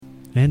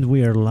And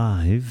we are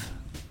live,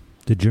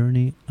 the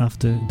journey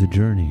after the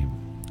journey,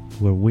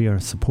 where we are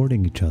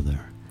supporting each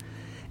other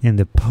in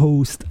the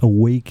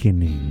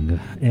post-awakening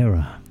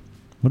era.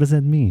 What does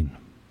that mean?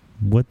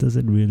 What does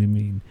it really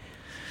mean?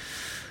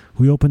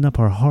 We opened up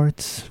our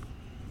hearts.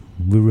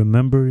 We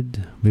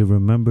remembered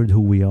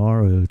who we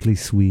are, or at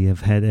least we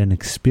have had an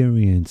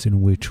experience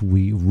in which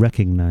we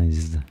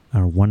recognized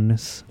our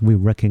oneness. We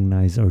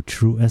recognize our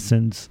true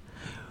essence.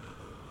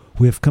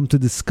 We have come to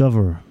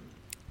discover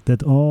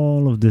that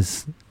all of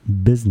this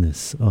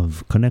business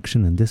of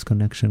connection and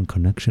disconnection,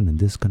 connection and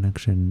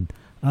disconnection,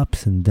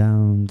 ups and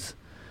downs,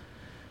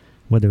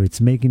 whether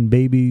it's making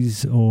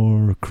babies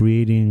or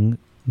creating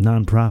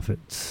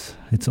nonprofits,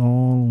 it's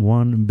all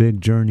one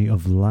big journey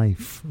of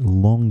life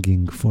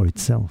longing for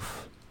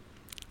itself.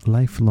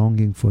 Life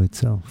longing for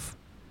itself.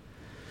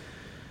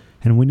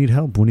 And we need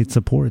help, we need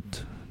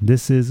support.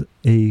 This is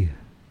a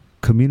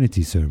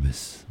community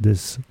service.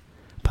 This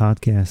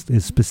podcast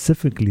is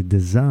specifically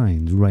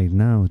designed right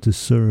now to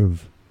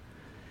serve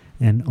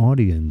an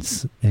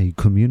audience, a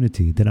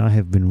community that I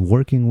have been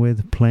working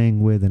with,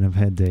 playing with, and I've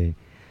had the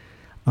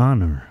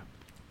honor,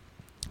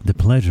 the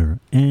pleasure,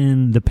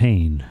 and the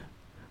pain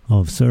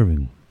of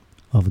serving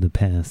over the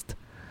past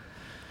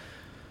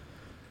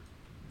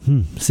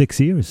 6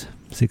 years.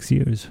 6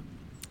 years.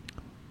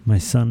 My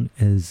son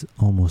is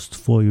almost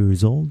 4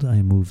 years old.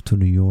 I moved to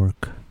New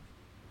York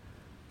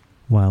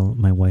while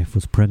my wife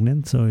was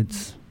pregnant, so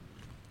it's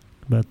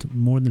about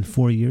more than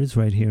 4 years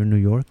right here in New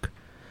York.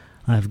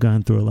 I've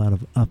gone through a lot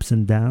of ups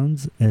and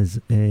downs as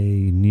a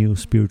new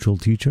spiritual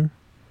teacher.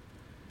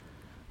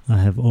 I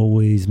have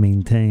always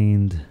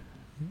maintained...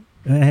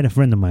 I had a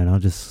friend of mine, I'll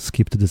just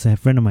skip to this. A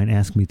friend of mine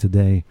asked me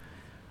today,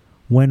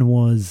 when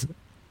was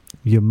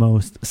your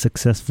most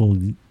successful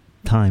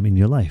time in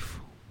your life?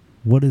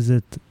 What is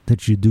it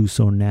that you do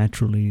so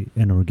naturally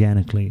and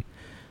organically?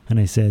 And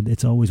I said,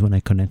 it's always when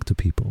I connect to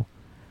people,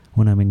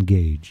 when I'm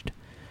engaged.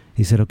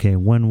 He said, okay,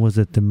 when was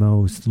it the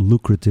most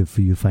lucrative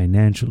for you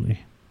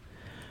financially?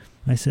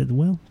 I said,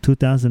 well,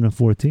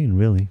 2014,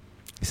 really.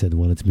 He said,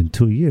 well, it's been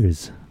 2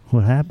 years.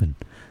 What happened?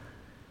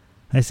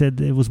 I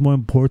said, it was more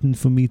important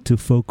for me to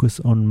focus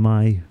on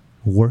my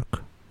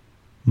work,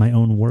 my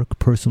own work,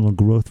 personal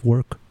growth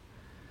work,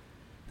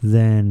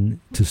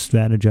 than to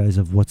strategize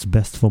of what's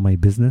best for my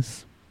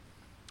business.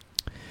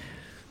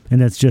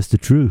 And that's just the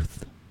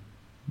truth.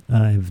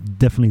 I've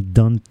definitely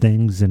done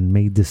things and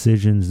made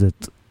decisions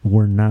that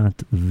were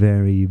not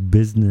very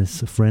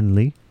business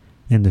friendly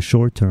in the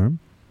short term,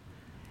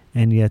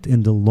 and yet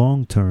in the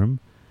long term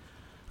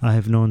I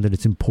have known that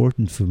it's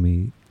important for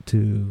me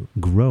to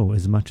grow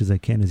as much as I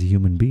can as a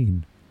human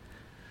being,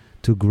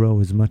 to grow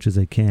as much as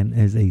I can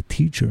as a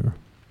teacher.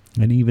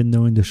 And even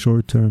though in the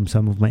short term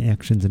some of my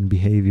actions and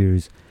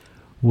behaviors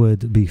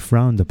would be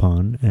frowned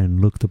upon and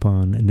looked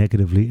upon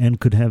negatively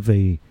and would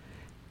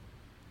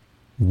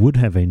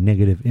have a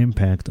negative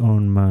impact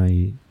on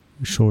my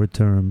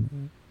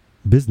short-term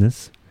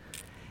business,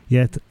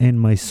 yet in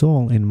my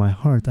soul, in my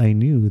heart, I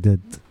knew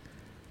that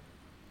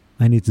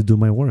I need to do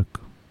my work.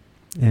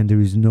 And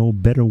there is no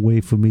better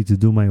way for me to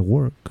do my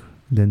work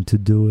than to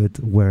do it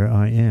where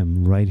I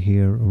am, right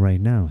here, right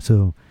now.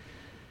 So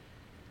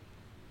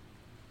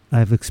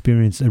I've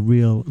experienced a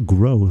real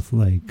growth.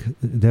 Like,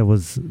 that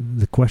was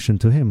the question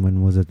to him,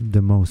 when was it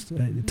the most?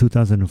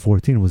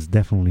 2014 was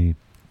definitely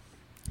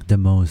the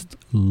most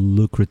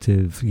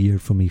lucrative year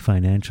for me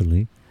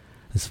financially,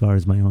 as far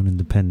as my own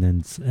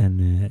independence.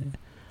 And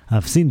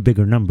I've seen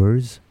bigger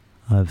numbers.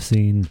 I've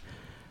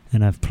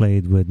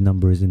played with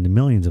numbers in the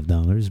millions of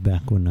dollars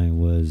back when I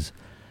was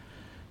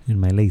in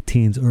my late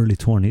teens, early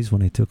 20s,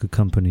 when I took a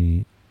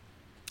company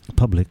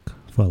public,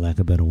 for lack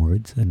of better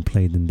words, and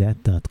played in that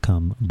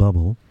 .com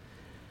bubble.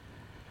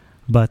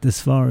 But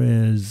as far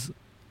as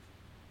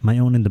my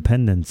own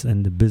independence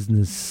and the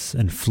business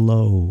and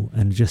flow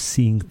and just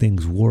seeing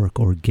things work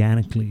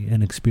organically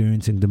and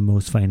experiencing the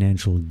most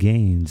financial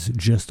gains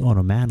just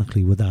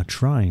automatically without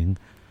trying,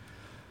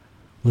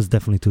 was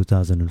definitely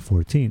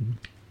 2014.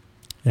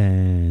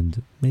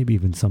 And maybe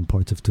even some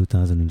parts of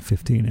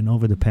 2015. And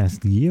over the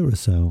past year or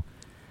so,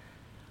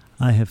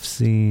 I have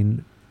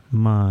seen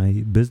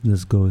my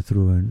business go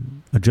through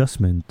an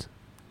adjustment.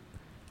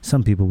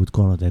 Some people would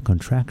call it a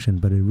contraction,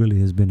 but it really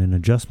has been an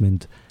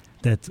adjustment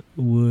that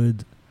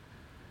would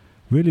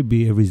really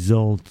be a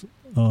result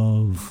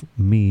of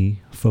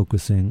me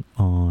focusing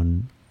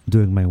on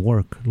doing my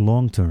work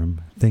long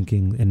term,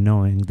 thinking and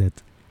knowing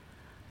that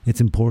it's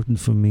important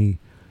for me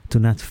to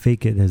not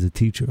fake it as a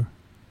teacher,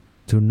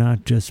 to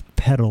not just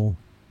peddle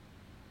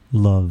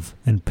love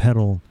and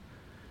peddle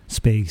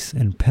space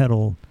and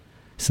peddle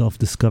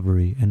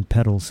self-discovery and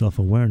peddle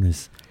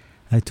self-awareness.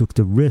 I took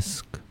the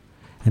risk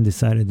and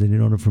decided that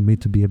in order for me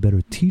to be a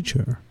better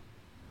teacher,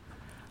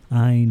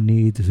 I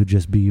need to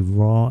just be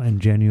raw and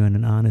genuine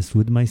and honest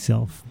with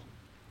myself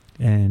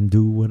and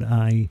do what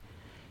I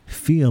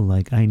feel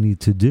like I need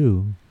to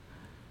do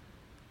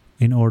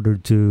in order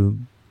to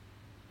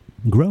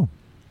grow.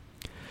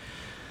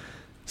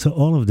 So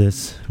all of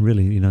this,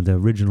 really, the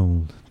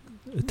original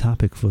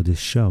topic for this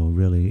show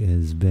really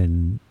has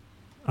been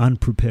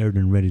unprepared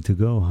and ready to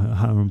go.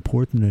 How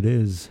important it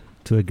is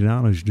to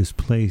acknowledge this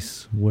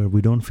place where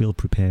we don't feel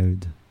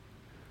prepared.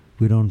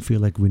 We don't feel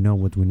like we know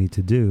what we need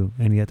to do,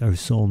 and yet our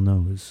soul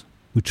knows.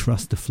 We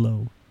trust the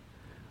flow.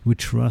 We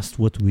trust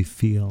what we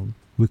feel.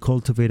 We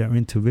cultivate our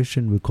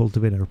intuition, we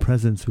cultivate our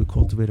presence, we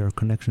cultivate our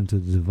connection to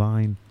the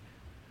divine.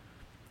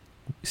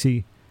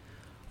 See,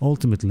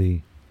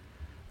 ultimately,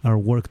 our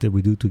work that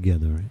we do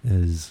together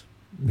is,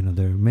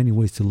 there are many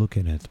ways to look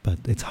at it, but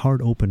it's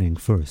heart opening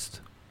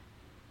first.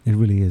 It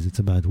really is. It's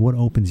about what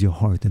opens your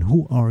heart and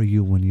who are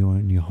you when you're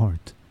in your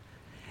heart.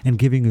 And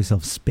giving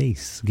yourself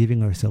space,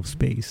 giving ourselves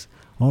space.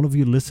 All of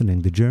you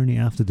listening, the journey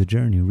after the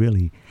journey,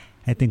 really,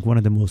 I think one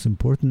of the most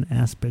important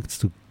aspects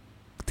to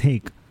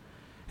take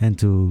and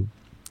to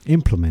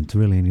implement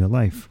really in your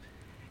life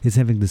is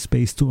having the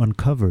space to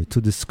uncover, to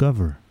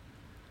discover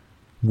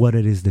what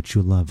it is that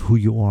you love, who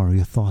you are,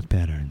 your thought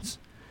patterns,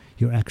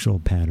 your actual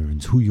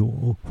patterns, who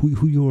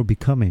you are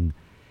becoming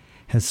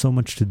has so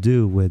much to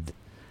do with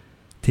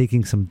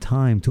taking some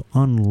time to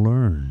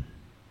unlearn,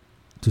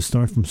 to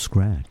start from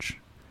scratch.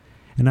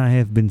 And I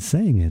have been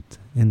saying it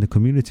in the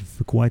community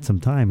for quite some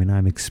time, and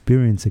I'm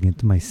experiencing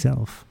it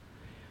myself.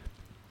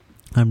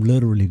 I'm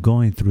literally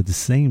going through the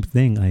same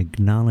thing. I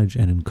acknowledge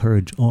and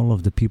encourage all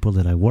of the people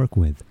that I work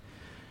with.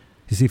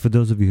 You see, for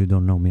those of you who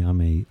don't know me,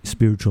 I'm a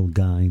spiritual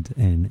guide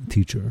and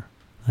teacher.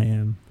 I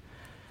am.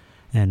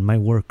 And my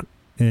work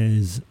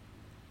is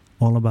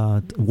all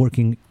about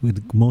working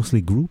with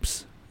mostly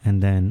groups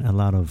and then a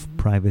lot of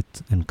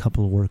private and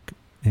couple work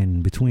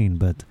in between.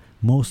 But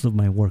most of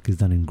my work is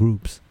done in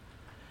groups.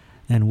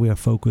 And we are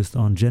focused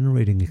on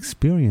generating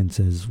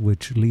experiences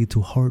which lead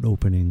to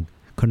heart-opening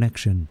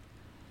connection,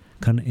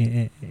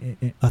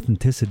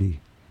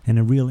 authenticity, and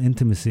a real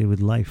intimacy with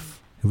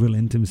life, a real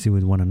intimacy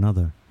with one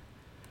another.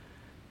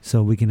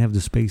 So we can have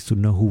the space to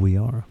know who we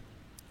are.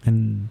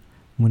 And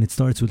when it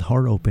starts with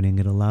heart opening,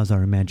 it allows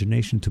our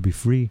imagination to be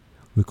free.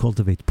 We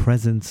cultivate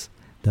presence,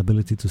 the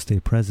ability to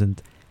stay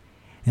present.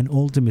 And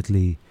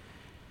ultimately,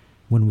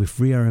 when we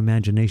free our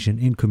imagination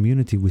in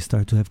community, we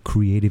start to have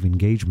creative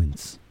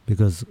engagements.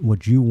 Because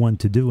what you want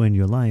to do in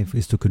your life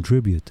is to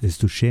contribute, is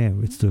to share,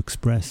 it's to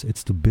express,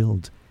 it's to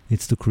build,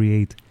 it's to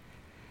create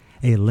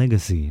a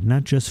legacy,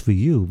 not just for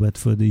you, but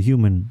for the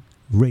human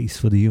race,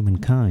 for the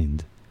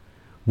humankind.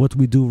 What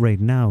we do right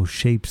now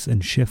shapes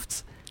and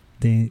shifts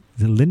the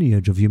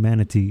lineage of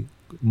humanity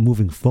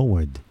moving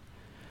forward.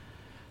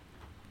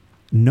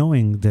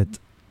 Knowing that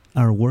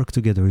our work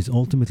together is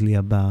ultimately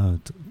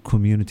about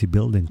community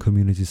building,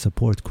 community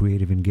support,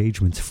 creative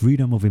engagements,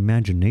 freedom of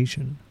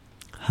imagination.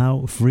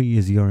 How free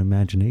is your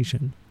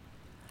imagination?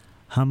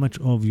 How much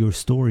of your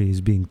story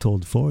is being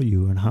told for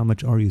you, and how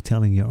much are you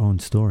telling your own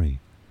story?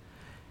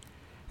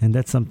 And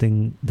that's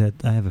something that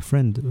I have a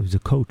friend who's a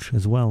coach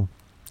as well.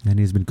 And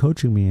he's been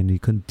coaching me, and he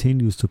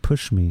continues to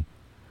push me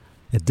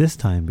at this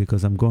time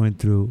because I'm going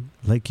through,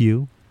 like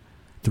you,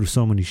 through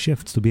so many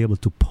shifts, to be able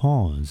to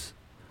pause.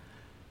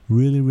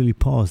 Really, really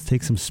pause,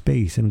 take some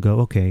space and go,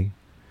 okay,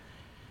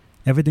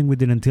 everything we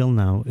did until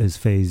now is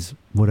phase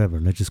whatever.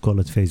 Let's just call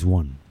it phase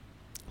 1.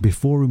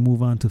 Before we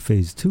move on to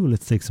phase 2,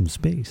 let's take some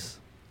space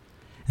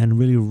and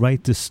really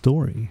write the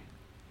story.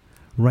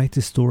 Write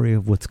the story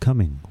of what's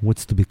coming,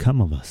 what's to become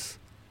of us.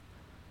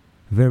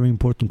 Very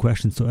important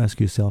questions to ask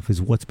yourself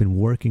is what's been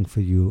working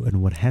for you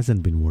and what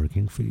hasn't been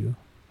working for you.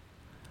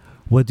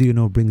 What do you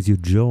know brings you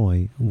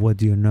joy? What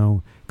do you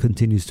know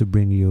continues to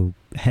bring you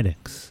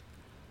headaches?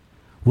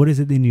 What is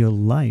it in your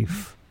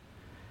life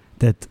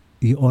that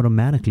you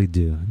automatically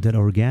do, that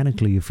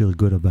organically you feel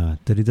good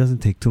about, that it doesn't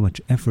take too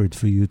much effort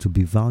for you to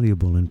be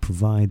valuable and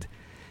provide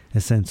a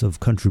sense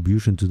of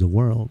contribution to the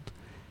world?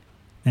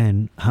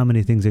 And how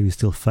many things are you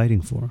still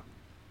fighting for?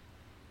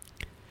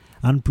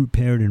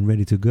 Unprepared and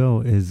ready to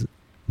go is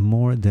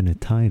more than a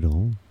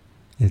title.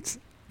 It's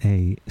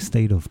a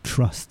state of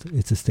trust.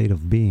 It's a state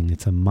of being.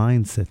 It's a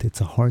mindset.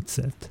 It's a heart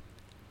set.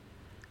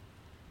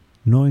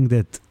 Knowing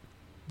that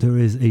there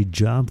is a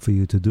job for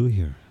you to do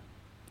here.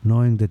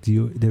 Knowing that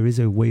there is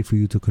a way for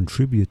you to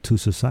contribute to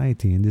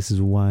society, and this is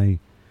why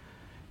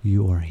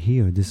you are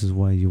here. This is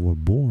why you were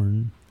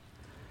born.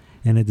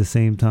 And at the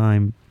same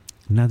time,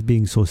 not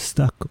being so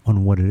stuck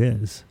on what it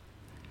is.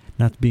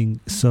 Not being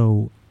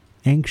so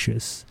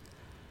anxious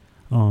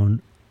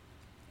on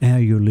are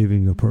you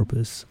living your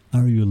purpose?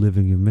 Are you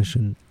living your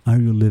mission? Are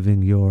you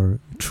living your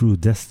true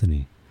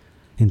destiny?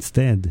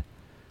 Instead,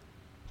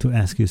 to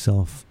ask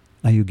yourself,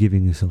 are you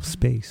giving yourself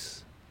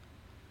space?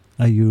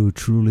 Are you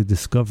truly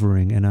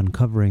discovering and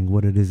uncovering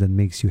what it is that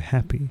makes you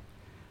happy?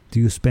 Do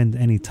you spend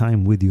any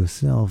time with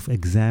yourself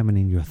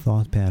examining your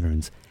thought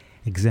patterns,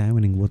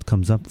 examining what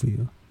comes up for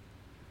you?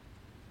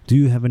 Do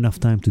you have enough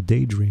time to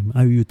daydream?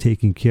 Are you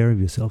taking care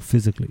of yourself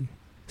physically,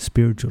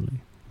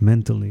 spiritually,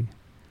 mentally?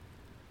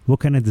 What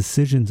kind of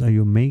decisions are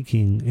you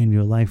making in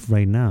your life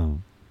right now?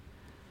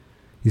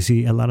 You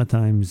see, a lot of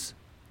times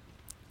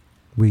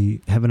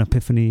we have an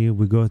epiphany,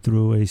 we go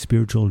through a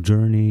spiritual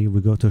journey, we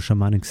go to a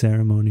shamanic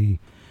ceremony,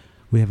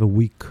 we have a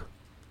week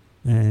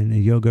and a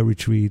yoga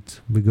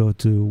retreat, we go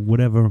to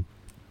whatever,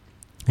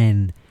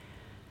 and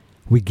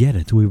we get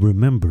it. We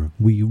remember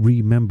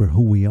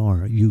who we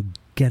are. You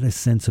get a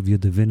sense of your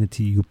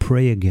divinity. You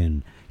pray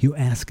again. You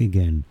ask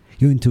again.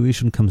 Your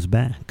intuition comes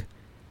back.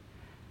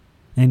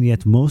 And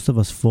yet most of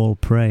us fall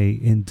prey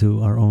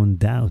into our own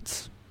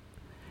doubts.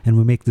 And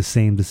we make the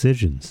same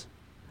decisions.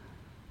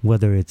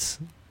 Whether it's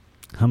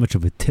how much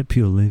of a tip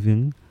you're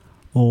leaving,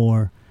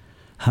 or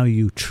how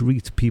you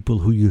treat people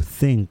who you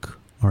think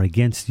are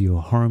against you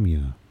or harm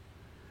you.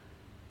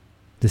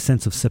 The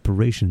sense of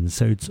separation, the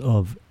sense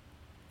of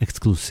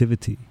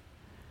exclusivity,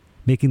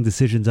 making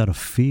decisions out of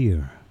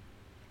fear.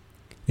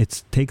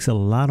 It takes a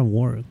lot of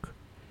work.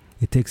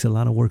 It takes a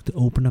lot of work to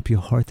open up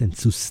your heart and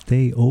to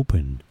stay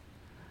open.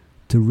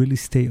 To really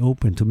stay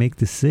open, to make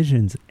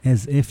decisions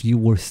as if you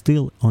were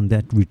still on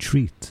that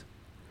retreat.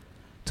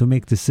 To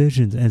make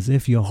decisions as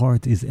if your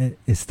heart is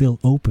still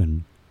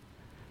open.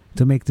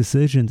 To make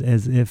decisions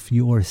as if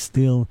you are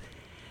still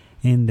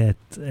in that,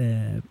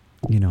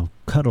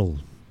 cuddle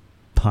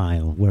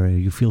pile where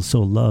you feel so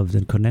loved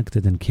and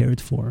connected and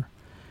cared for.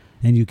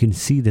 And you can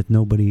see that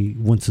nobody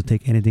wants to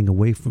take anything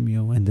away from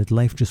you and that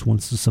life just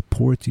wants to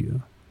support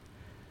you.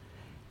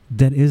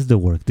 That is the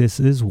work. This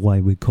is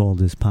why we call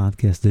this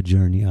podcast The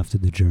Journey After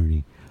the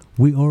Journey.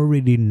 We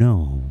already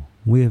know.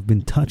 We have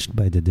been touched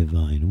by the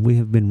divine. We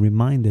have been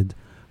reminded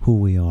who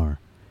we are.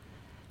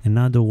 And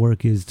now the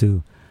work is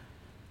to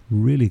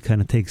really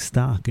kind of take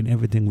stock in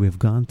everything we've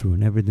gone through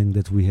and everything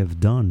that we have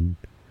done.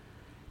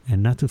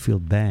 And not to feel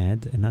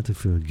bad and not to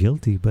feel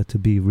guilty, but to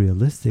be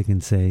realistic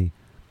and say,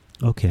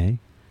 okay,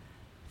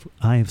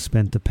 I have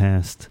spent the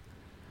past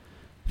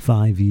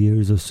 5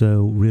 years or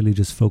so really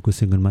just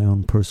focusing on my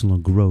own personal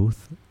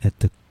growth at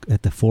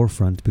the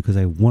forefront, because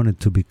I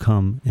wanted to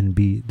become and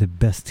be the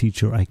best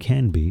teacher I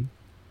can be.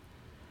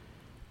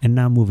 And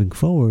now moving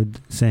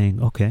forward,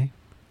 saying, okay,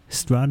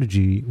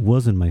 strategy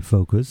wasn't my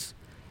focus.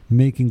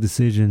 Making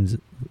decisions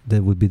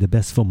that would be the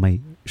best for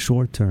my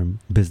short-term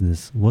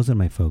business wasn't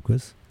my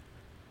focus.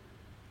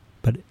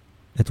 But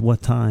at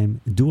what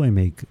time do I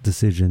make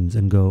decisions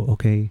and go,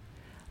 okay,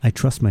 I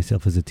trust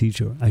myself as a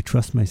teacher. I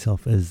trust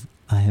myself as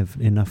I have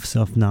enough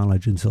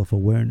self-knowledge and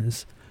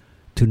self-awareness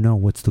to know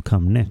what's to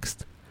come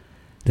next.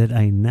 That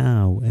I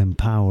now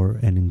empower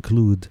and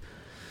include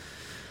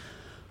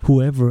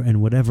whoever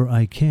and whatever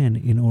I can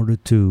in order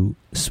to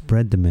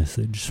spread the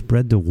message,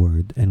 spread the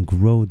word, and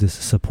grow this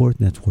support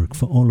network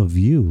for all of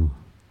you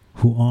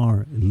who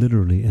are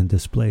literally in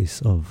this place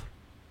of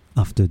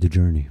after the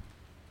journey.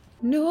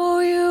 Know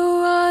you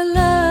are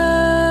loved.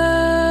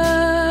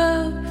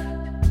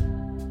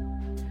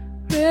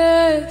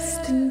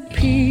 Rest in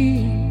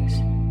peace.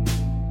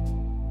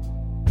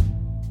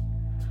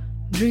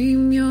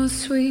 Dream your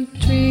sweet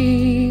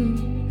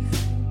dreams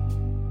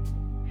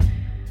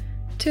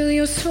till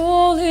your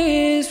soul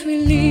is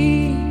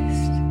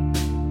released.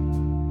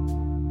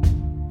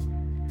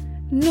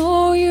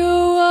 Know you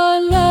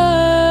are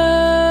loved.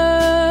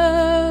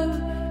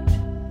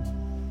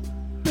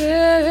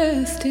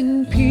 Rest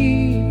in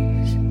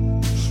peace.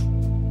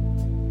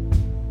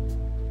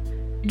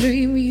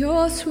 Dream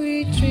your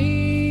sweet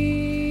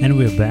dreams. And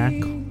we're back.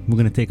 We're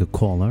going to take a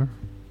caller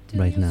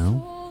right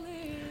now.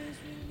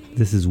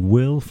 This is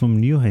Will from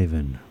New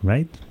Haven,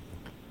 right?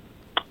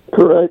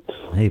 Correct.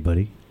 Hey,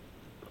 buddy.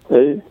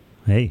 Hey.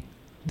 Hey,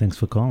 thanks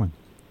for calling.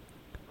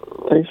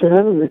 Thanks for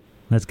having me.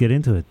 Let's get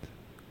into it.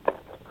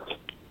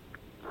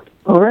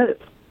 All right.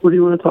 What do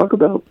you want to talk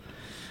about?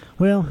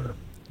 Well,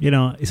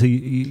 so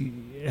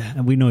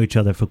we know each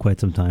other for quite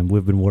some time.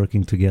 We've been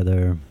working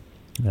together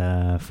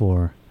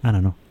for, I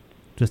don't know,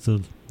 just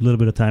a little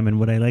bit of time. And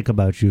what I like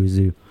about you is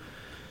you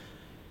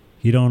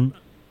don't,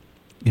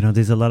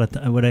 there's a lot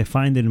of what I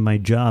find in my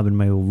job and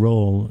my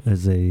role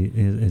as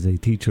a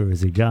teacher,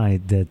 as a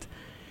guide, that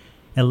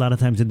a lot of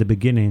times in the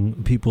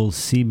beginning, people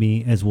see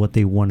me as what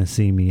they want to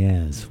see me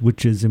as,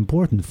 which is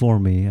important for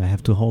me. I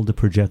have to hold the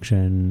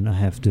projection. I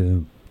have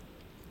to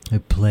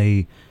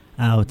play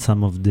out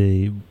some of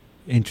the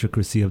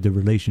intricacy of the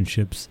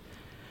relationships.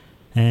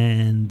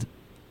 And,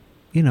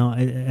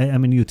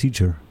 I'm a new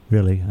teacher,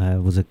 really. I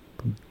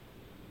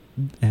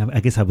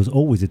guess I was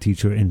always a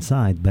teacher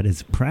inside, but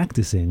as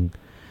practicing,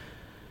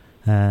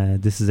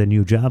 this is a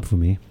new job for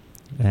me.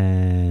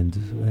 And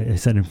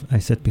I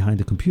sat behind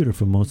the computer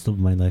for most of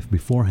my life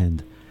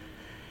beforehand.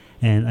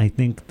 And I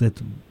think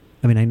that,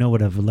 I know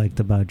what I've liked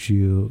about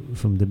you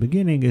from the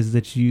beginning is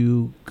that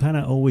you kind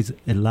of always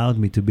allowed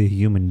me to be a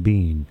human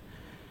being.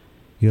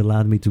 You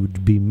allowed me to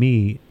be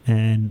me,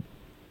 and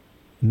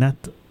not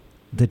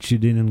that you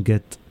didn't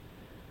get,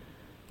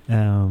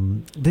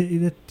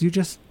 that you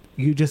just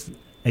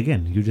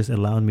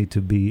allowed me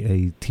to be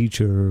a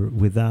teacher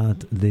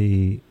without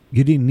you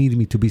didn't need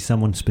me to be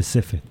someone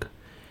specific.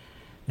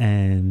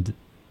 And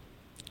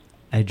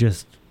I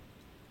don't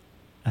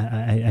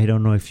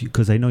know if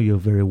because I know you're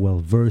very well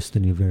versed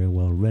and you're very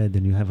well read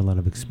and you have a lot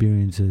of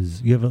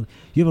experiences. You have a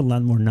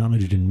lot more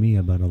knowledge than me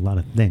about a lot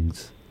of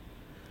things.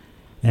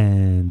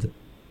 And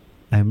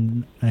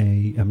I'm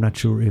not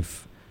sure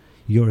if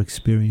your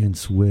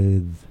experience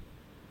with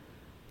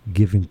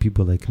giving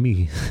people like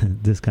me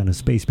this kind of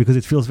space, because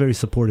it feels very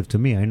supportive to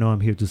me. I know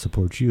I'm here to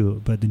support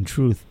you, but in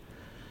truth,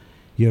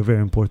 you're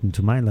very important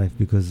to my life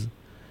because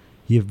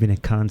you've been a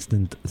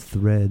constant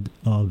thread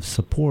of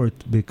support,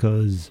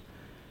 because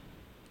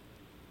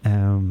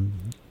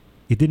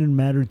it didn't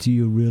matter to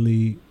you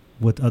really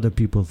what other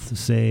people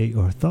say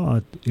or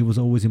thought. It was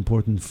always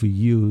important for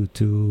you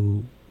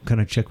to kind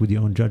of check with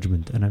your own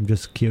judgment. And I'm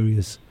just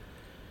curious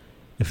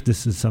if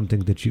this is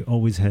something that you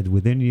always had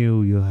within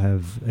you. You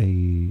have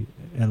a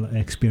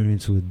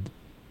experience with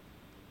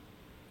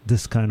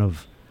this kind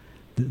of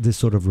this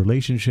sort of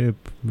relationship.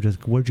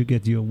 Just where'd you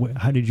get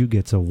how did you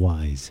get so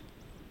wise?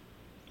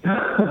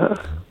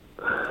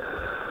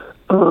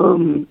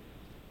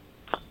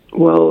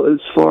 Well, as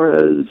far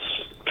as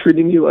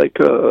treating you like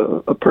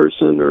a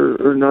person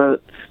or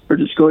not, or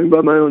just going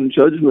by my own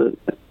judgment,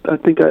 I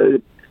think I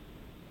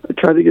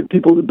try to give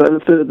people the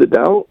benefit of the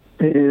doubt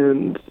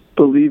and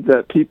believe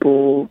that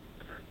people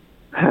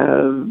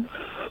have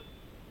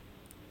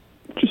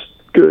just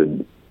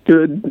good,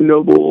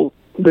 noble,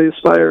 they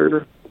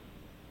aspire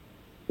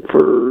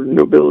for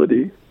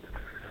nobility.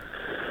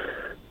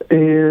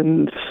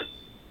 And,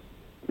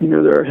 you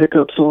know, there are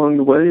hiccups along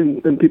the way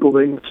and people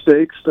make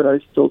mistakes, but I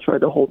still try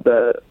to hold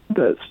that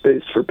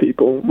space for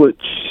people,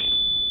 which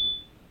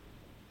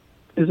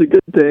is a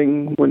good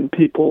thing when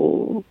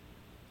people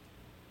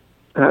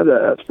have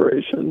that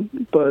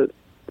aspiration. But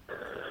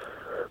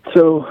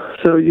so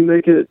you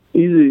make it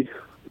easy,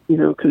 you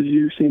know, because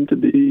you seem to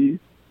be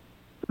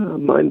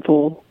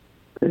mindful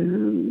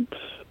and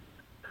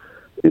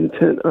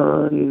intent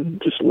on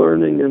just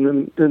learning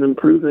and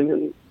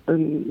improving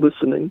and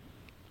listening.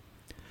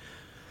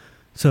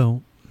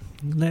 So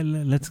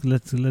let's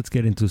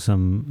get into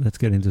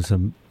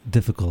some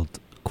difficult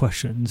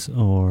questions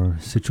or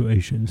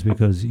situations,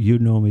 because you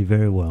know me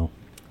very well,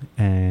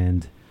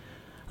 and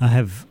I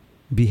have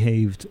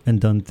behaved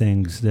and done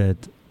things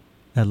that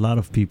a lot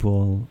of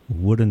people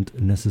wouldn't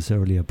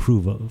necessarily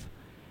approve of,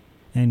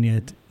 and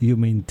yet you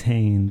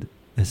maintained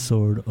a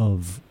sort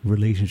of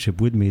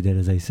relationship with me that,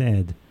 as I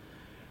said,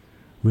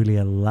 really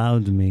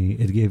allowed me,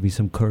 it gave me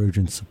some courage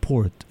and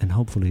support, and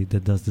hopefully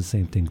that does the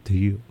same thing to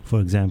you. For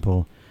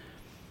example,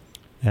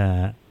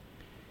 I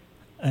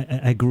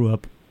grew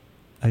up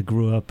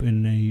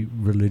in a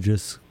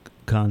religious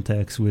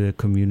context with a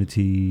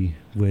community,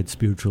 with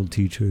spiritual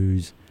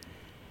teachers,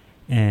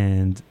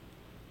 and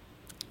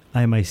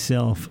I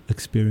myself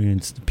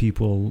experienced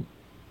people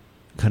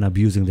kind of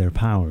abusing their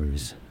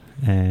powers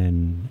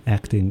and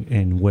acting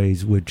in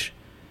ways which,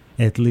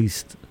 at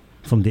least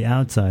from the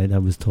outside, I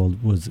was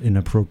told was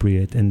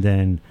inappropriate. And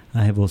then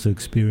I have also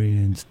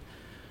experienced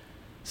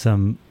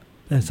some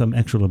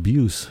actual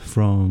abuse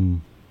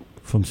from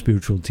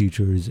spiritual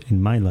teachers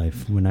in my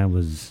life when I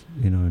was,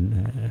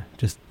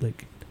 just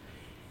like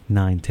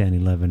 9, 10,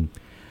 11.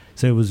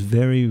 So it was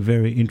very,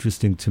 very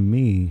interesting to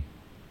me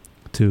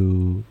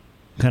to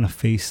kind of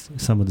face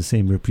some of the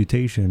same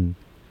reputation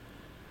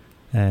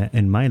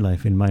in my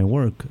life, in my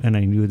work, and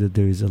I knew that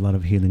there is a lot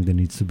of healing that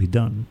needs to be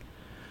done.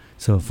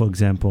 So, for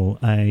example,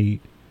 I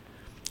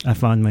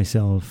found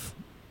myself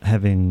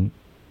having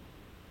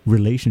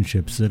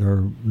relationships that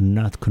are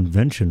not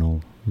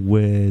conventional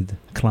with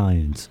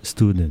clients,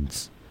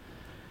 students.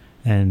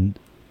 And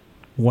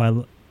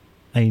while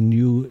I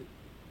knew,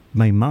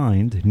 my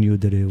mind knew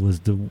that it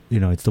was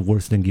it's the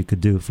worst thing you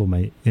could do for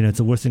my, it's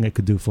the worst thing I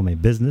could do for my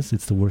business.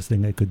 It's the worst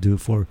thing I could do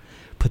for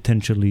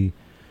potentially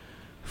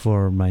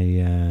for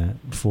my,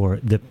 for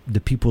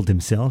the people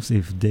themselves.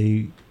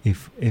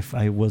 If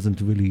I wasn't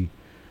really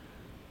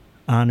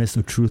honest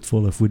or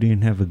truthful, if we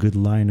didn't have a good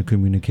line of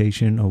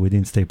communication, or we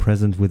didn't stay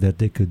present with it,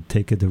 they could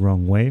take it the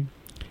wrong way.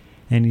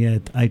 And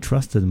yet I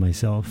trusted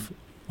myself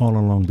all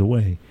along the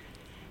way,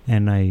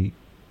 and I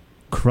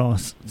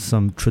crossed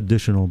some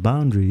traditional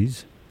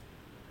boundaries.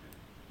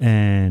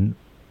 And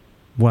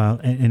while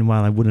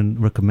I wouldn't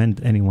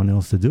recommend anyone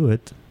else to do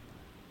it,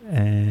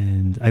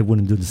 and I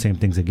wouldn't do the same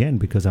things again,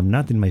 because I'm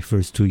not in my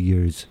first 2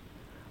 years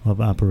of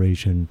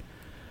operation,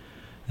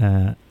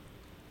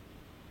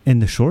 in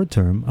the short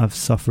term, I've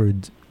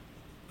suffered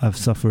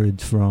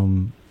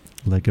from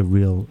like a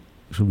real,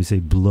 should we say,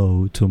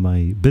 blow to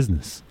my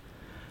business.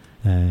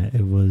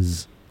 It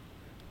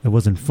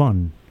wasn't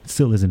fun. It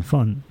still isn't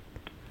fun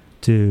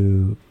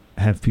to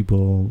have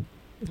people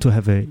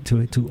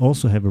to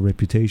also have a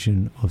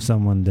reputation of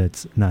someone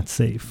that's not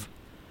safe,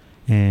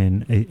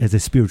 and as a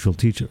spiritual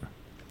teacher.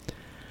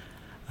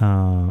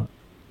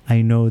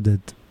 I know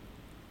that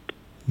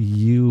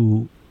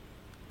you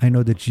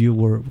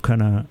were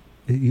kind of,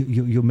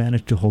 you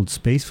managed to hold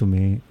space for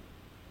me,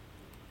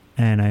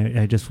 and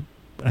I just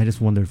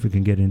wonder if we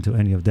can get into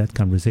any of that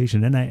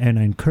conversation. And I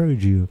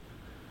encourage you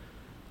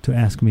to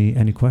ask me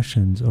any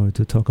questions or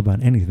to talk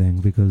about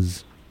anything,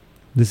 because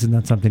this is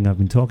not something I've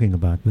been talking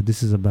about, but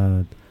this is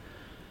about.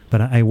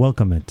 But I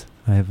welcome it.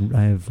 I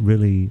have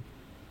really,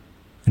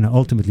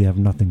 ultimately I have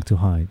nothing to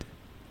hide.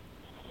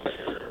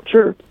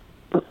 Sure.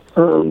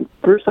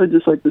 First, I'd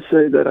just like to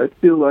say that I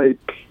feel like,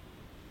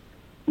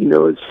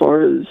 as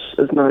far as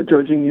not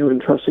judging you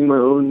and trusting my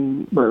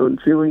own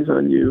feelings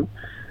on you,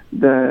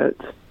 that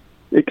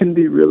it can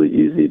be really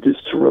easy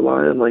just to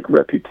rely on like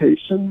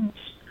reputations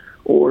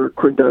or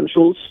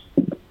credentials,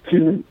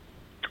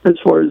 as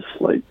far as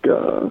like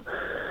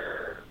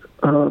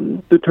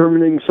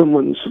determining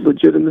someone's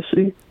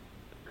legitimacy.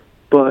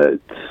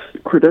 But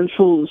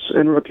credentials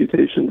and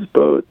reputations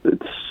both,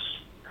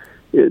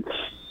 it's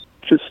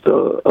just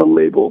a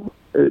label.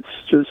 It's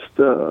just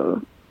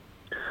a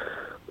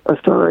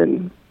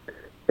sign.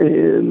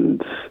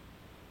 And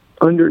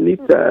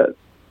underneath that,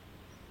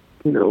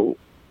 you know,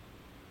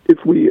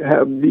 if we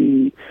have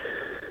the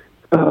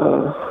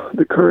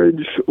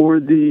courage or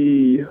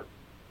the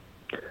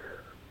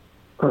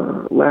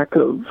lack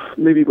of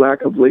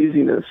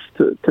laziness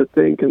to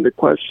think and to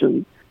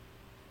question,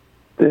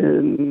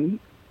 then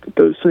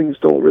those things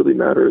don't really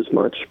matter as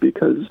much,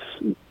 because,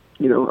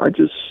 you know, it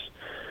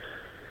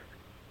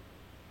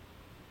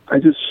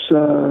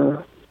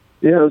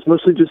was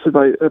mostly just if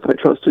I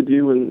trusted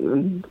you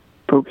and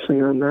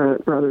focusing on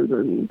that rather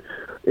than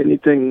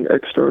anything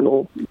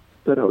external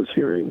that I was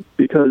hearing.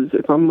 Because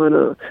if I'm going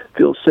to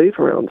feel safe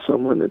around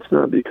someone, it's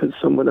not because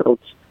someone else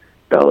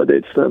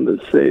validates them as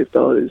safe,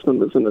 validates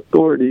them as an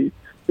authority.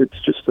 It's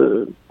just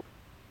a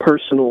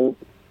personal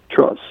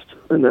trust,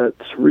 and that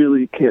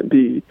really can't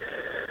be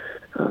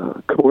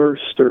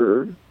coerced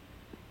or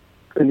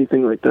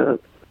anything like that.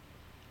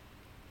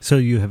 So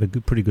you have a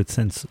pretty good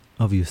sense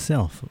of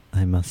yourself,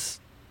 I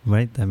must,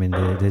 right? I mean,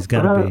 there's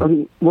got to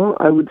be... well,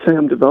 I would say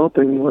I'm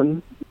developing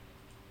one.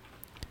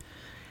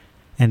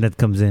 And that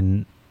comes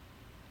in...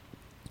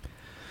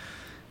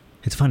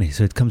 It's funny,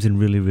 so it comes in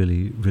really,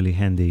 really, really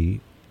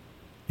handy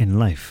in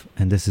life.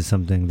 And this is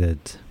something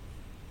that,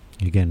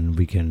 again,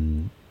 we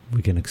can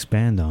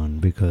expand on,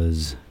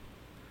 because...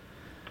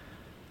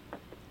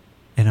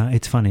 And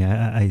it's funny,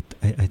 I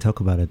talk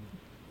about it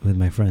with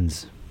my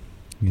friends.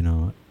 You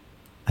know,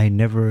 I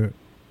never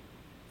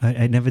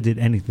did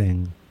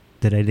anything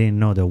that I didn't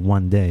know that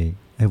one day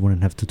I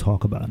wouldn't have to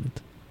talk about it,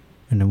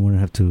 and I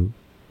wouldn't have to,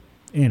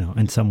 you know,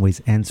 in some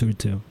ways answer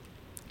to.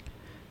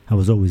 I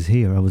was always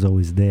here. I was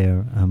always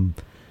there. I'm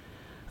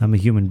a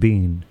human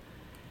being,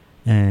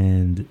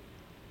 and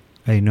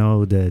I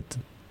know that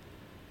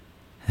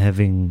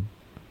having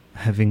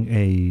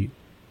a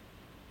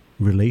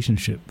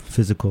relationship,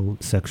 physical,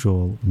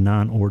 sexual,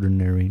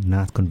 non-ordinary,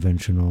 not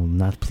conventional,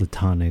 not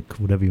platonic,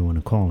 whatever you want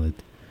to call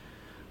it,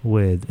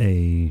 with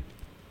a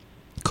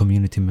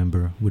community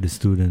member, with a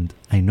student,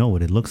 I know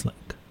what it looks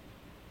like.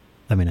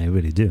 I mean, I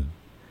really do.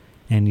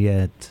 And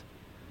yet,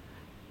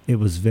 it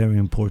was very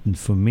important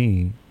for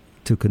me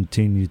to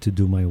continue to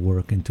do my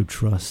work and to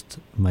trust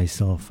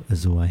myself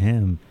as who I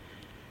am.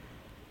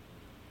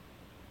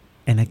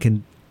 And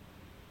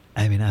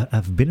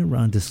I've been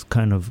around this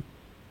kind of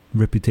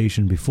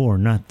reputation before,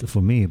 not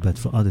for me, but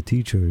for other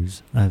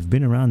teachers. I've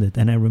been around it,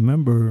 and I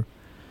remember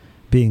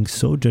being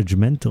so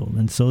judgmental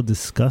and so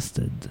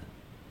disgusted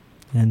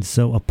and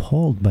so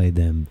appalled by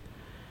them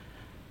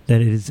that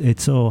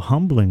it's so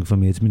humbling for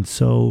me. It's been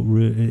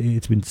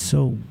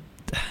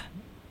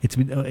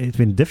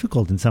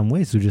difficult in some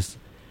ways to just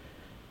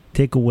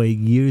take away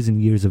years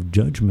and years of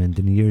judgment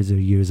and years and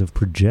years of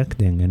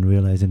projecting, and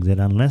realizing that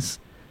unless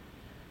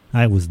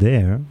I was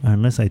there,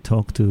 unless I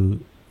talked to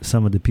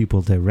some of the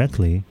people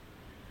directly,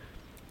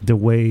 the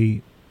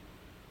way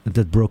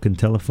that broken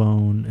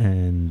telephone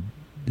and,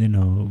 you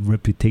know,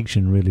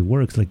 reputation really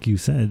works, like you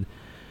said,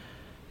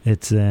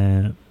 it's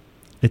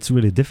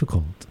really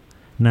difficult.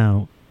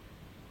 Now,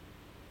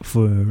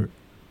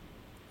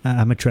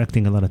 I'm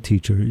attracting a lot of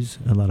teachers,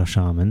 a lot of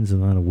shamans, a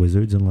lot of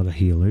wizards, and a lot of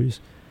healers.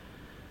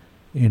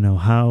 You know,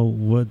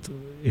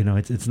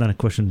 it's not a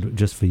question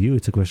just for you,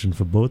 it's a question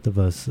for both of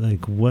us.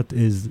 Like,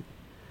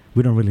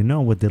 we don't really know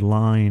what the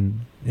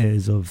line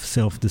is of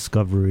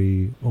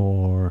self-discovery,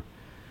 or,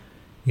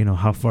 you know,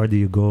 how far do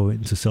you go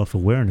into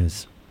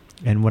self-awareness.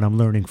 And what I'm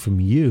learning from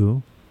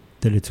you,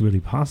 that it's really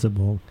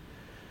possible,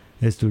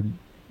 is to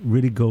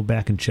really go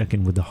back and check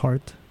in with the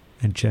heart,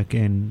 and check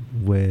in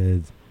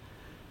with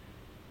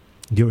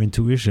your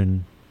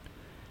intuition,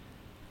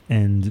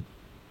 and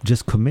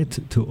just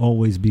commit to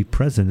always be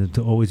present, and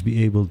to always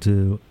be able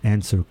to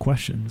answer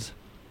questions,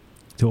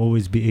 to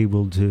always be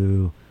able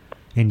to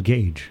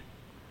engage.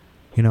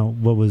 You know,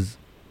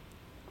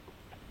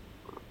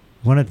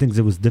 one of the things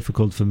that was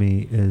difficult for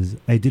me is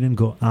I'd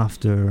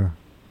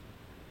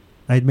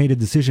made a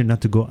decision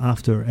not to go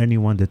after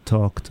anyone that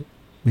talked,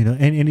 you know,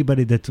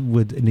 anybody that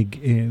would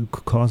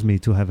cause me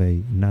to have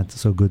a not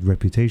so good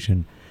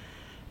reputation.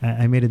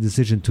 I made a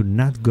decision to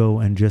not go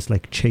and just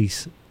like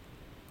chase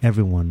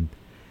everyone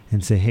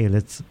and say, hey,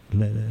 let's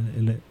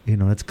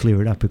clear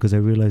it up, because I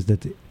realized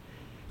that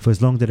for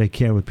as long that I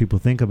care what people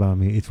think about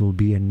me, it will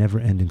be a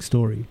never-ending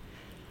story.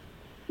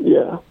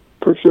 Yeah,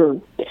 for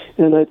sure.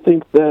 And I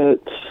think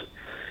that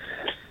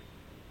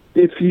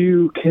if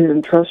you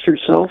can trust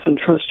yourself and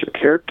trust your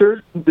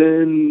character,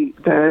 then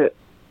that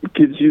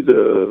gives you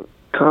the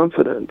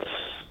confidence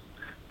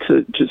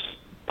to just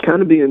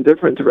kind of be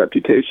indifferent to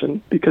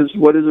reputation. Because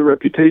what is a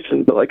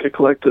reputation but like a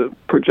collective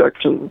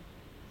projection?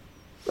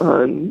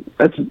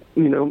 as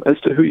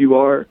to who you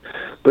are.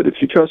 But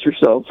if you trust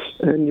yourself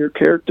and your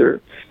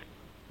character,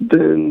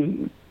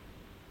 then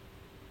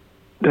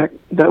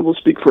that will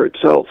speak for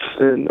itself,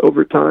 and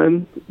over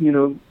time,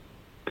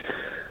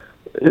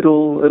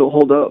 it'll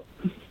hold up.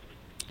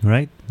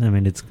 Right? I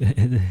mean, it's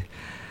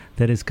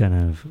that is kind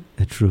of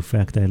a true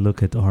fact. I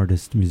look at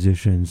artists,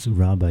 musicians,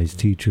 rabbis,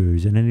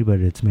 teachers, and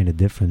anybody that's made a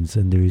difference,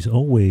 and there's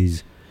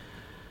always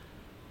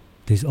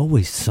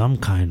some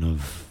kind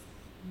of,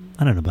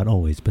 I don't know about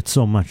always, but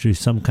so much, there's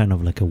some kind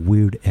of like a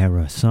weird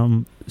era,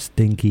 some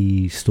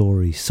stinky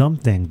story,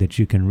 something that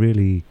you can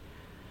really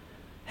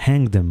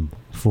hang them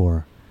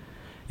for.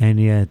 And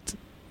yet,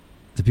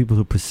 the people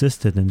who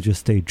persisted and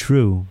just stayed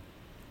true,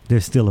 they're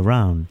still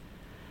around.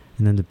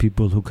 And then the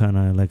people who kind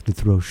of like to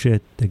throw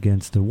shit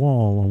against the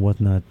wall or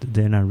whatnot,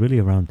 they're not really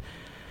around.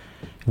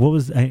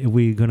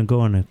 We're going to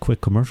go on a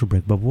quick commercial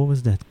break, but what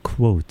was that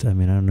quote? I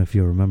mean, I don't know if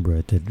you remember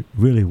it. It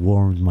really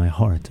warmed my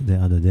heart the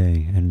other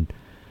day. And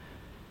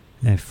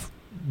if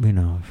you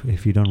don't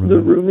remember.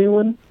 The Rumi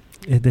one?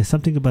 There's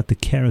something about the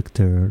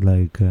character,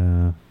 like...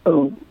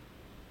 oh.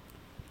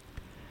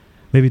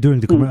 Maybe during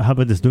the how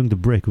about this? During the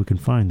break, we can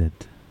find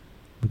it.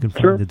 We can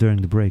find it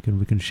during the break, and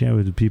we can share it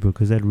with the people,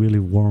 because that really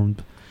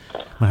warmed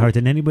my heart.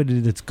 And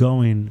anybody that's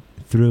going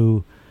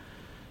through,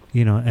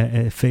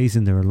 a phase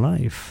in their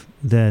life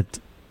that,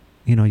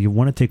 you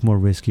want to take more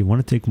risk, you want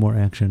to take more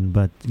action,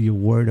 but you're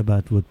worried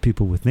about what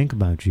people would think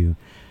about you.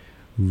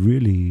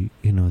 Really,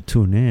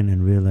 tune in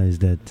and realize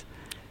that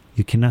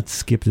you cannot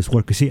skip this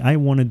work. You see,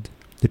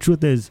 the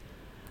truth is,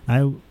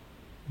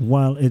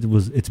 while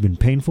it's been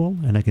painful,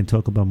 and I can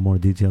talk about more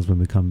details when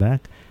we come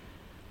back,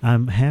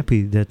 I'm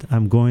happy that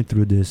I'm going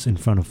through this in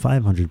front of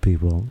 500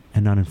 people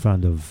and not in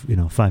front of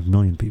 5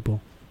 million people.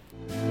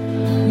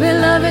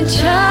 Beloved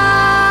child,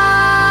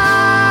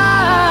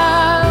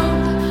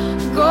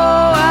 go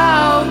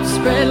out,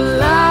 spread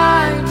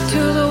light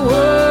to the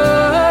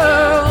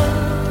world.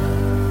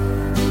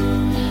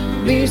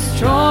 Be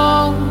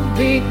strong,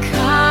 be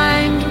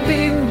kind,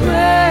 be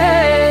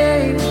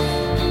brave.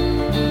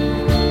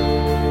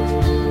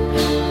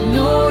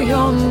 Know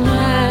your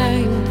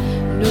mind,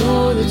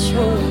 know that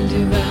you're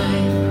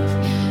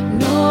divine.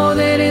 Know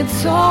that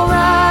it's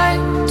alright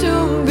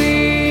to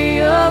be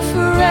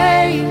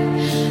afraid.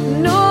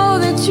 Know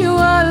that you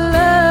are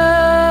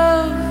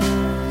loved.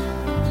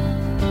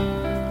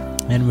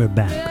 And we're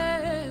back.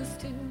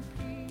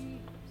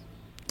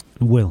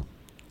 Will.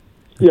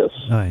 Yes.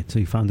 All right, so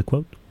you found the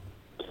quote?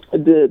 I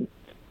did.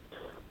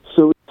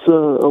 So it's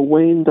a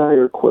Wayne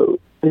Dyer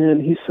quote,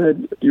 and he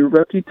said, "Your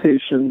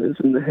reputation is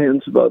in the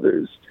hands of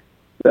others.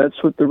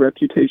 That's what the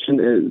reputation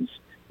is.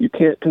 You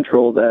can't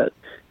control that.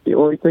 The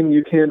only thing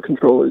you can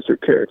control is your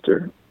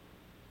character."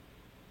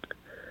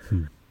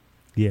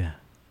 Yeah.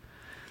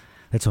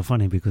 That's so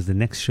funny, because the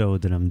next show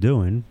that I'm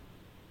doing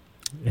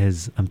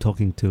is I'm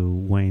talking to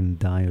Wayne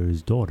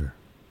Dyer's daughter.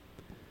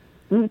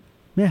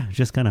 Yeah,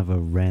 just kind of a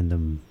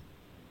random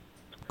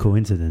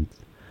coincidence.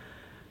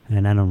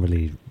 And I don't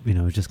really,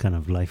 just kind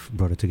of life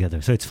brought it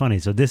together. So it's funny.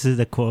 So this is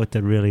the quote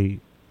that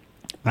really,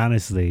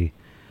 honestly,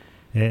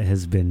 it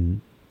has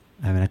been,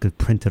 I could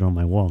print it on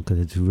my wall, because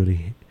it's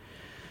really,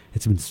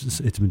 it's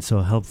been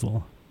so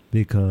helpful,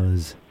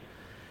 because,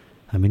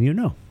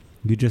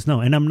 you just know.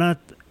 And I'm not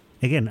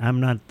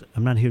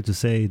here to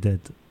say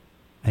that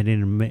I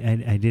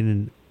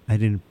didn't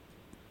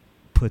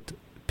put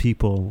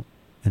people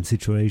and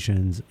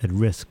situations at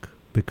risk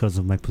because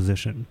of my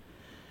position.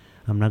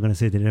 I'm not going to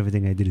say that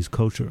everything I did is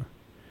kosher.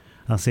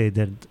 I'll say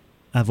that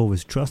I've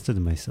always trusted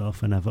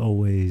myself, and I've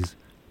always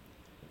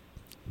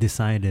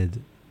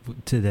decided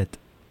that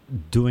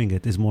doing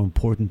it is more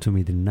important to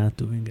me than not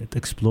doing it.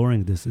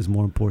 Exploring this is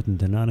more important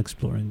than not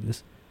exploring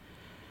this.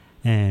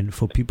 And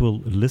for people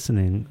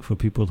listening, for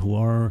people who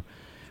are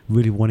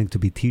really wanting to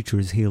be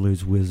teachers,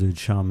 healers, wizards,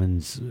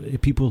 shamans,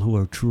 people who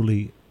are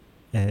truly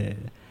are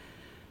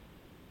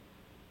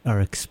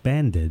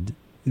expanded,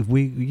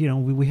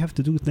 we have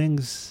to do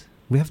things.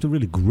 We have to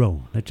really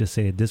grow. Let's just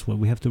say it this way.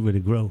 We have to really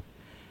grow.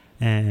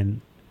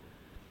 And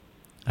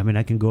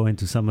I can go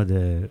into some of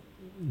the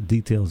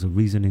details or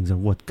reasonings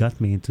of what got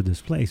me into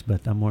this place,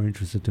 but I'm more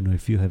interested to know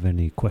if you have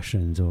any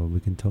questions, or we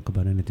can talk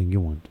about anything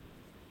you want.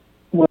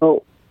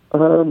 Well,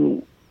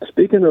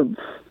 speaking of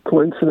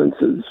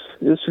coincidences,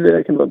 yesterday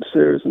I came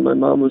upstairs and my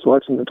mom was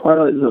watching the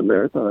Twilight Zone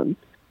marathon,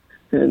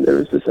 and there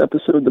was this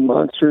episode, The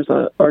Monsters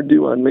Are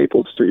Due on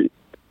Maple Street.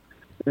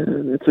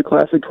 And it's a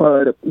classic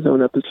Twilight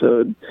Zone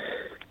episode.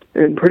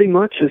 And pretty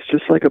much it's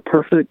just like a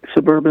perfect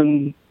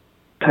suburban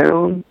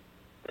town,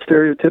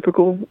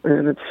 stereotypical,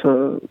 and it's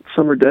a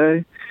summer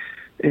day,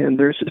 and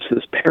there's just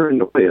this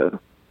paranoia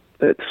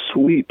that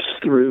sweeps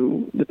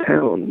through the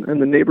town, and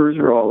the neighbors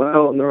are all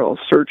out, and they're all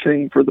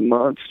searching for the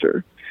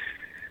monster.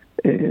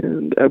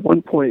 And at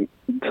one point,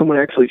 someone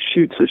actually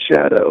shoots a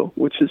shadow,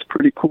 which is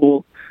pretty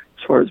cool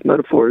as far as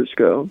metaphors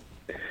go.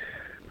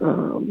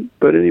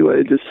 But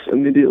anyway, it just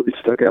immediately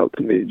stuck out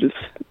to me, just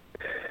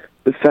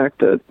the fact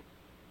that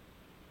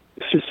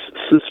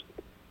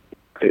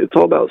it's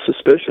all about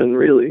suspicion,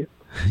 really.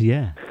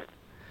 Yeah.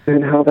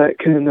 and how that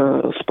can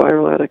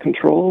spiral out of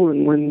control.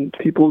 And when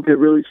people get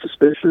really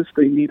suspicious,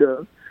 they need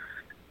a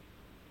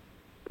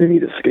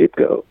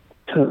scapegoat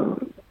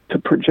to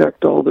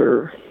project all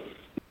their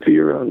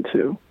fear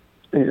onto.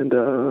 And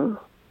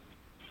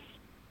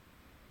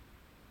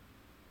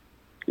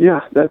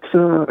that's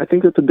I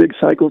think that's a big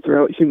cycle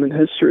throughout human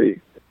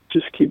history.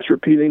 Just keeps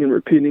repeating and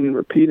repeating and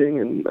repeating.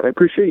 And I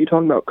appreciate you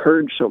talking about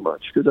courage so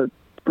much, because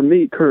for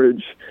me,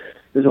 courage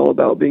is all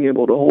about being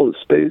able to hold a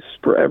space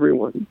for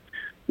everyone,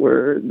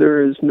 where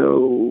there is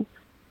no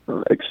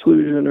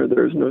exclusion or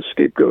there's no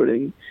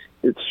scapegoating.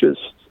 It's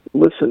just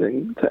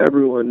listening to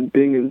everyone,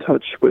 being in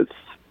touch with,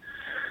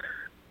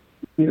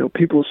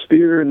 people's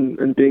fear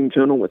and being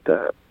gentle with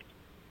that.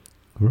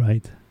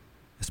 Right.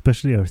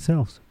 Especially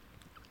ourselves.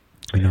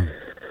 Yeah.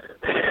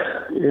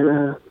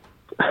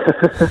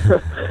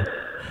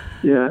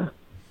 Yeah.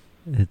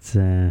 It's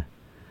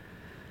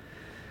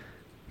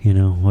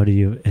what do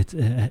you? It's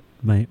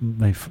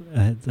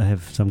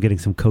I'm getting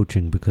some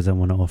coaching because I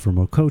want to offer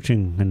more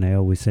coaching, and I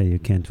always say you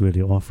can't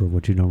really offer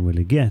what you don't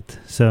really get.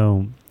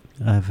 So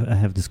I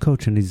have this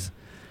coach, and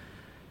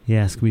he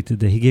asked me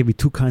today. He gave me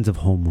 2 kinds of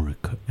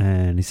homework,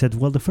 and he said,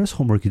 "Well, the first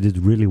homework you did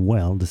really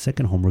well. The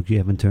second homework you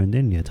haven't turned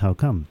in yet. How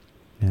come?"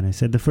 And I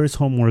said, "The first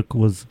homework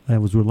was I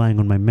was relying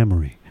on my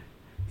memory.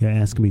 He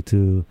asked me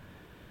to."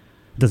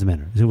 It doesn't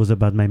matter. It was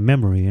about my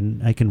memory,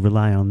 and I can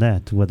rely on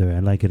that, whether I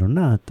like it or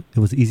not. It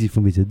was easy for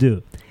me to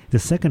do. The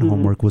second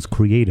homework was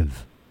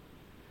creative.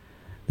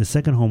 The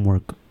second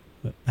homework,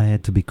 I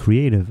had to be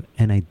creative,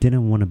 and I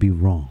didn't want to be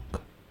wrong.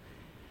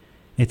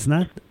 It's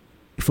not,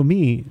 for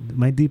me,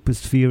 my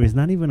deepest fear is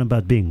not even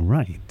about being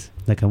right.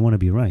 Like, I want to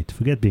be right.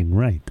 Forget being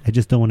right. I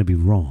just don't want to be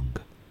wrong.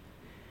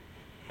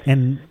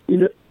 And,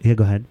 yeah,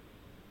 go ahead.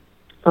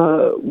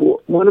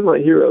 One of my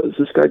heroes,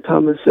 this guy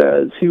Thomas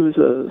Szasz, he was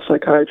a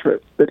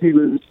psychiatrist, but he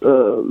was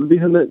a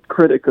vehement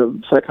critic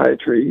of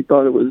psychiatry. He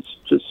thought it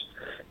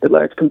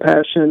lacked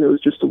compassion. It was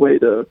just a way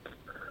to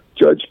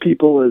judge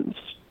people as,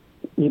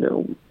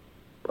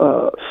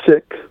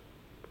 sick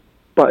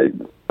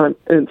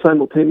and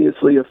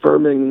simultaneously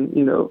affirming,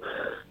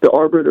 the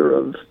arbiter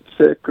of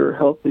sick or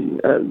healthy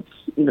as,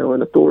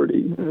 an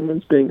authority and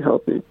as being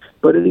healthy.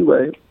 But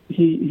anyway,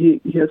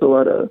 he has a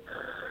lot of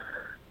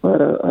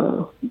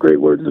great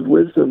words of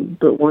wisdom,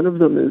 but one of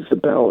them is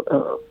about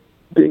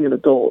being an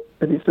adult.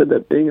 And he said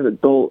that being an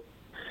adult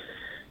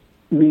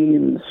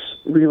means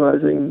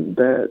realizing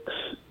that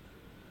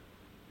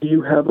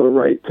you have a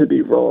right to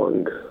be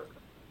wrong.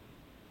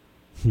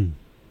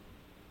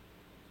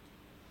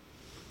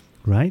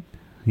 Right?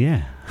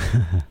 Yeah.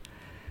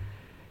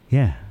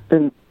 Yeah.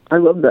 And I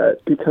love that,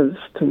 because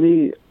to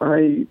me,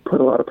 I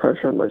put a lot of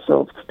pressure on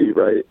myself to be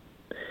right.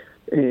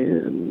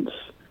 And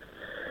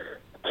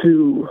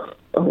to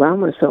allow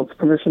myself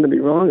permission to be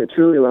wrong, it's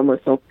really allow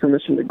myself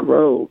permission to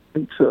grow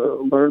and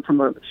to learn from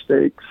my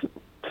mistakes,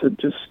 to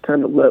just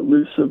kind of let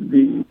loose of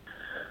the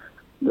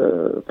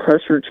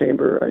pressure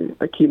chamber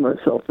I keep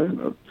myself in,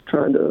 of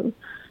trying to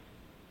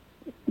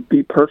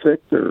be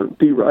perfect or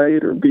be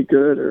right or be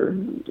good or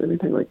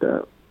anything like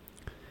that.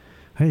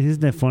 Hey,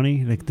 isn't that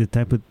funny? Like the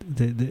type of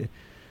the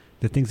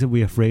things that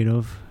we're afraid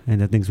of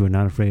and the things we're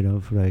not afraid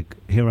of. Like,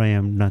 here I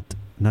am not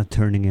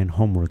turning in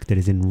homework that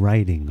is in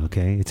writing,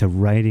 okay? It's a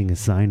writing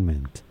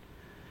assignment.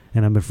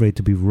 And I'm afraid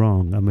to be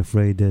wrong. I'm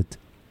afraid that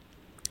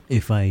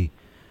if I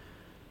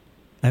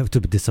have to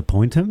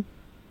disappoint him.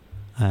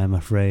 I'm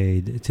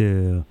afraid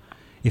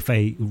if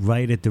I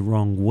write it the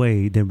wrong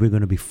way, then we're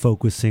going to be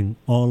focusing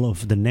all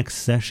of the next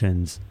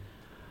sessions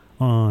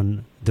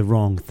on the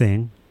wrong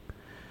thing.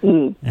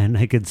 And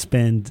I could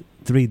spend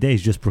 3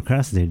 days just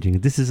procrastinating.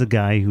 This is a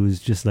guy who's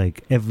just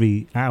like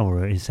every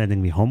hour is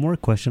sending me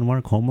homework, question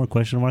mark,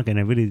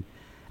 and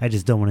I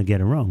just don't want to get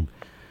it wrong.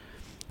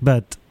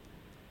 But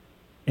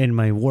in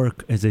my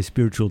work as a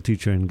spiritual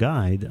teacher and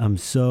guide, I'm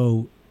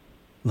so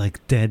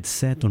like dead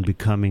set on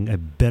becoming a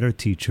better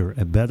teacher,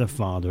 a better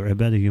father, a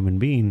better human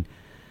being,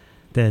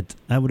 that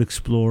I would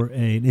explore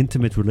an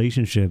intimate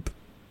relationship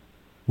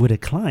with a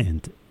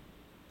client,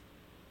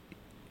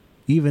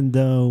 even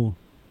though,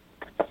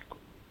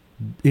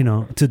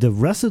 to the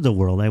rest of the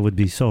world, I would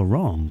be so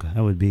wrong.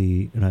 I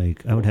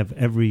would have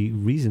every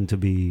reason to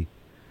be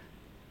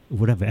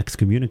whatever,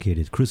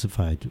 excommunicated,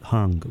 crucified,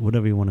 hung,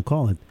 whatever you want to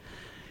call it.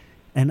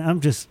 And I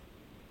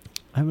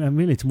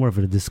mean, it's more of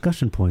a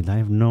discussion point. I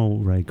have no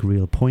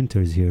real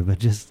pointers here, but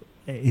just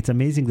it's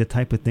amazing the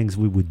type of things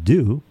we would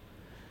do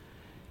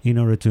in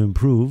order to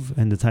improve,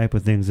 and the type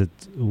of things that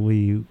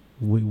we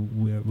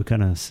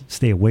kind of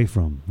stay away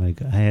from.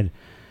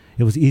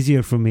 It was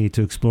easier for me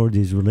to explore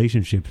these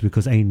relationships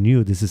because I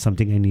knew this is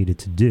something I needed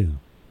to do.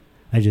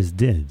 I just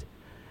did.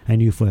 I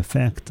knew for a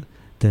fact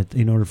that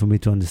in order for me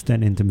to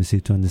understand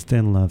intimacy, to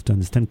understand love, to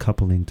understand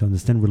coupling, to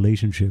understand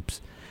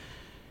relationships,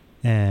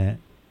 to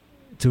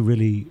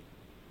really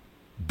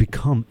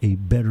become a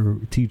better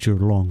teacher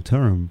long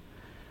term,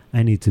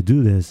 I need to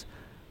do this.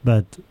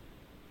 But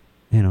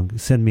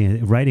send me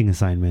a writing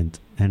assignment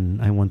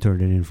and I won't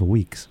turn it in for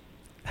weeks.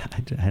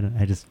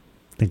 I just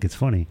think it's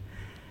funny.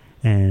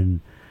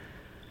 And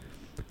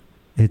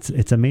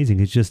it's amazing.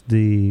 It's just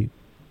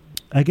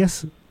I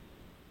guess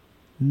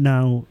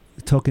now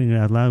talking it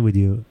out loud with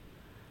you,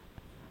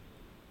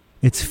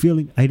 it's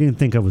feeling, I didn't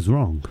think I was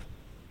wrong.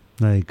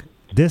 Like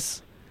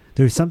this,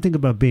 there's something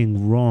about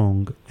being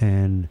wrong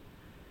and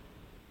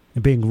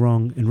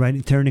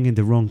turning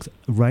into wrong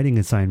writing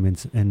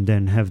assignments, and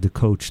then have the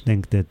coach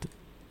think that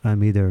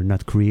I'm either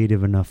not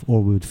creative enough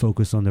or would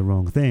focus on the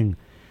wrong thing.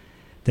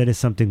 That is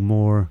something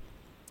more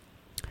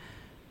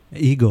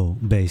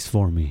ego-based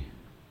for me.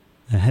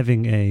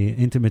 Having a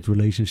intimate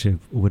relationship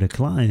with a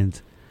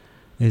client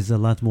is a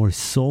lot more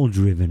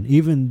soul-driven,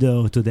 even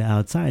though to the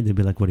outside they'd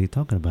be like, what are you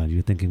talking about?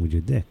 You're thinking with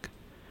your dick.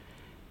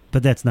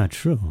 But that's not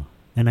true.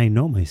 And I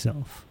know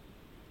myself.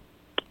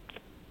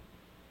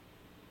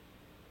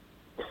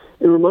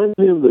 It reminds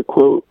me of the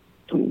quote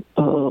on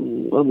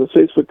the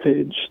Facebook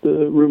page,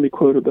 the Rumi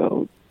quote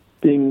about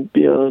being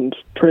beyond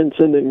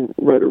transcending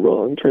right or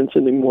wrong,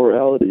 transcending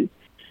morality.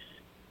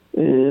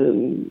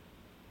 And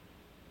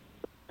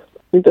I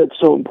think that's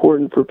so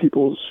important for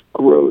people's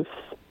growth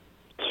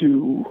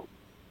to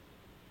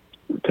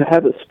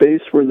have a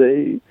space where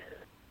they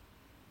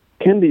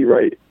can be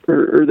right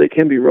or they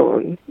can be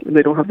wrong.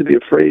 They don't have to be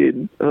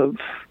afraid of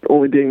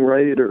only being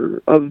right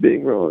or of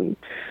being wrong.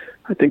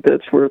 I think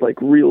that's where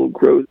like real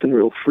growth and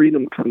real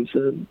freedom comes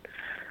in.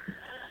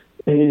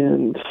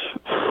 And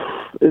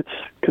it's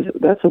because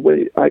that's a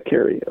weight I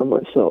carry on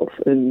myself,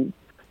 and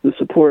the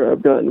support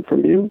I've gotten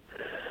from you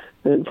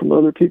and from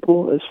other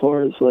people, as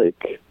far as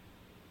like,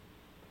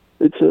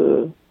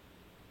 the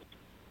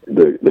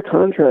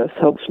contrast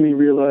helps me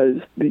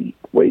realize the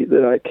weight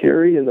that I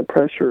carry and the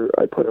pressure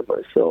I put on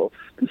myself,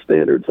 the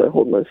standards I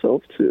hold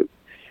myself to.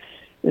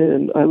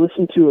 And I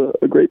listened to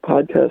a great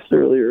podcast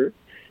earlier,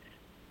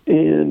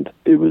 and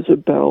it was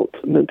about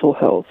mental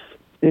health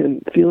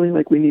and feeling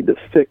like we need to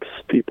fix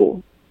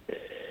people.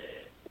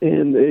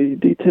 And they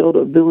detailed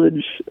a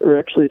village, or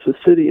actually it's a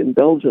city in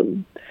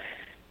Belgium.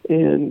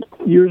 And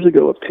years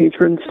ago, a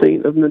patron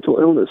saint of mental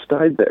illness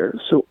died there.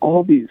 So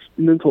all these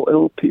mental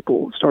ill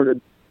people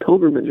started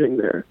pilgrimaging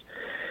there.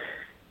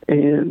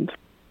 And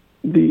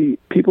the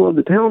people of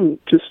the town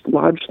just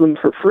lodged them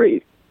for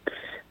free.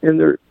 And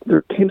there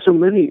came so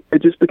many,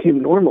 it just became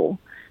normal.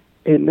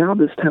 And now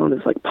this town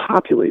is like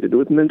populated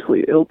with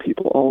mentally ill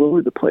people all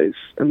over the place.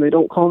 And they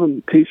don't call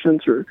them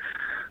patients or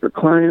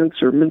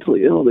clients or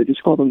mentally ill. They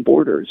just call them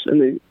boarders.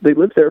 And they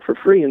live there for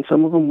free. And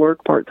some of them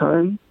work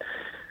part-time.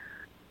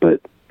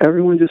 But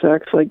everyone just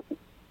acts like,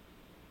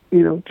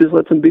 just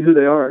lets them be who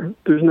they are.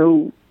 There's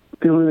no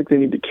feeling like they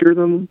need to cure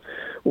them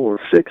or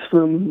fix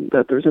them,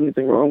 that there's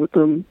anything wrong with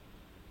them.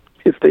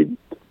 If they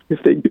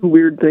do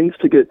weird things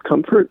to get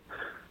comfort,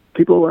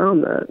 people allow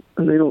them that.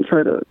 And they don't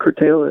try to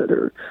curtail it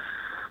or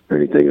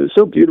anything. It was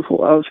so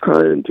beautiful. I was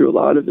crying through a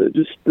lot of it.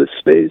 Just the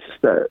space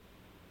that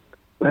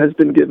has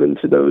been given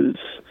to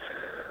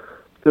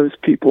those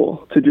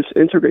people to just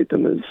integrate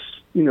them as,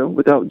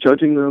 without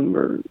judging them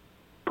or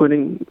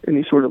putting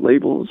any sort of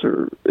labels,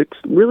 or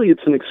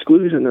it's an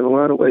exclusion in a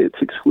lot of ways.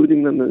 It's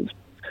excluding them as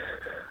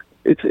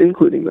it's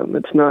including them.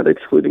 It's not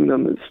excluding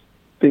them as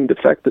being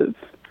defective.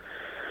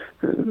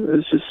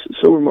 It's just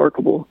so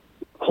remarkable.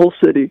 Whole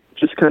city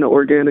just kind of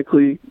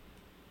organically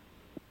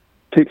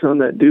takes on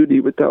that duty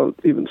without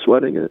even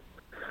sweating it.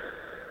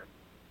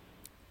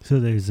 So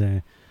there's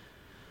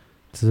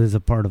a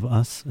part of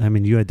us. I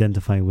mean, you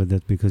identify with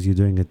it because you're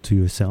doing it to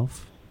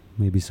yourself.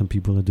 Maybe some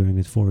people are doing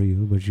it for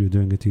you, but you're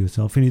doing it to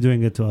yourself, and you're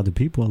doing it to other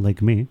people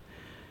like me.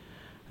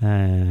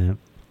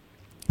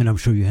 And I'm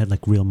sure you had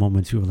like real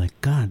moments you were like,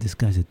 God, this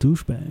guy's a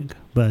douchebag.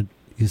 But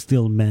you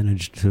still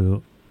managed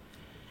to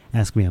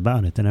ask me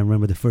about it. And I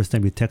remember the first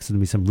time you texted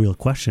me some real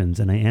questions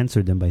and I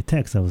answered them by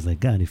text. I was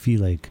like, God, if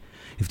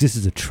this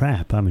is a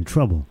trap, I'm in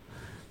trouble.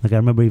 Like I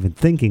remember even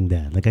thinking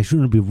that. Like I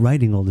shouldn't be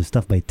writing all this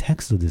stuff by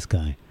text to this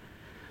guy.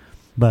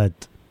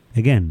 But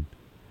again,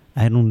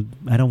 I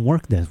don't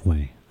work that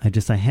way. I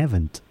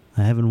haven't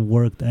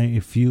worked.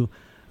 If you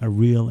are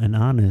real and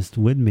honest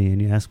with me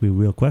and you ask me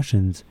real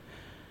questions,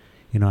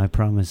 I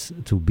promise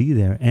to be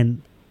there.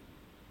 And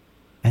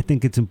I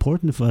think it's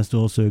important for us to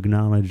also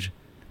acknowledge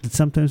that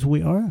sometimes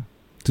we are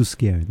too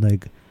scared.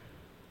 Like,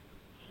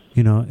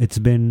 it's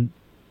been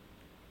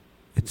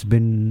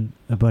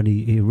about a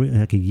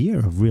year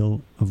of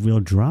real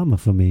drama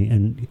for me.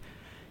 And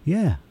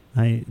yeah,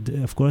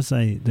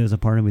 there's a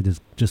part of me that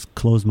just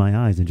close my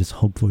eyes and just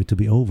hope for it to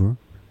be over.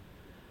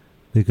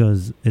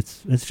 Because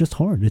it's just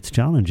hard. It's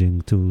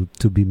challenging to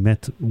be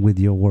met with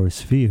your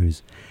worst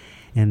fears.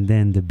 And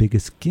then the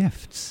biggest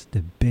gifts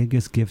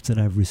that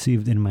I've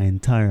received in my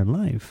entire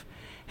life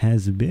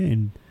has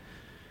been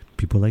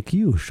people like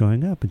you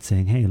showing up and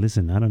saying, hey,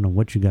 listen, I don't know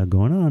what you got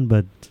going on,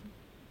 but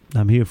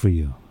I'm here for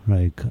you.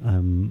 Like,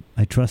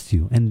 I trust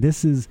you. And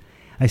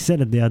I said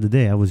it the other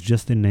day, there was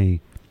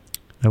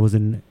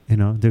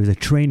a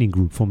training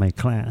group for my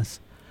class.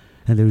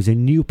 And there's a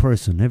new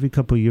person. Every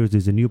couple of years,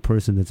 there's a new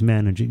person that's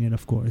managing it,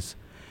 of course.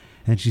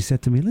 And she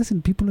said to me,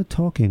 listen, people are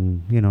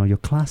talking, your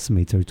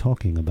classmates are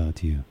talking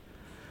about you.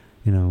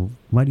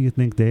 Why do you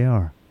think they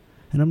are?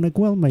 And I'm like,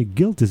 well, my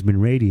guilt has been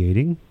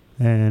radiating.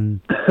 And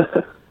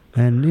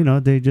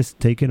And, they just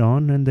take it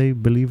on and they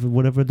believe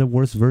whatever the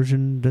worst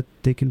version that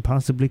they can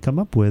possibly come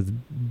up with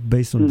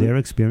based on their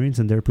experience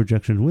and their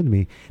projection with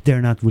me.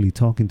 They're not really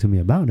talking to me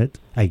about it.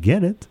 I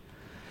get it.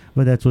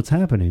 But that's what's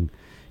happening.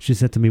 She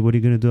said to me, what are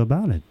you going to do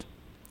about it?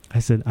 I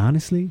said,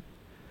 honestly,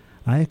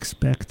 I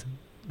expect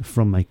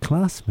from my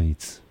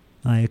classmates,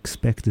 I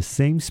expect the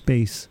same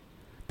space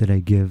that I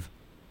give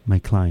my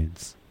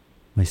clients,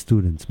 my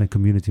students, my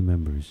community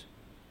members.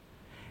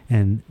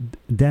 And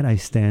that I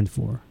stand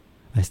for.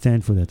 I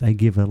stand for that. I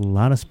give a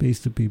lot of space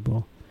to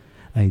people.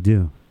 I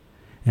do.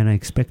 And I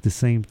expect the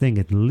same thing,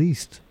 at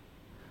least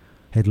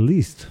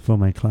from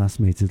my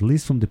classmates, at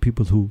least from the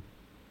people who,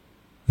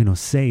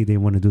 say they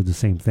want to do the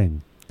same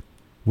thing.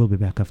 We'll be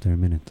back after a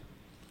minute.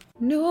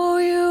 Know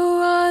you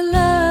are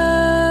love.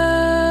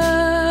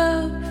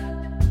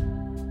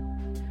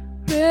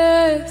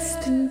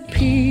 Rest in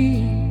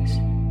peace.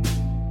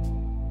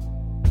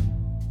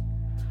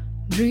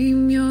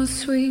 Dream your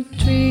sweet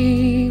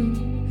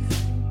dreams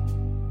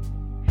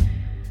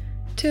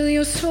till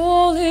your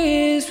soul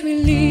is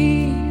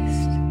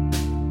released.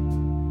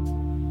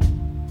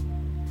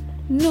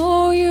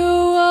 Know you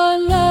are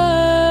love.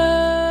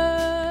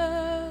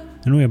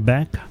 And we are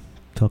back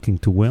talking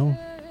to Will.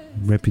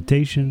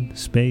 Reputation,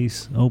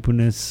 space,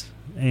 openness,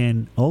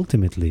 and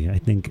ultimately, I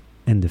think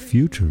in the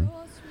future,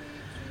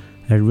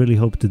 I really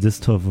hope that this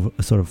sort of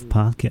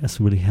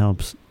podcast really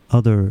helps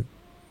other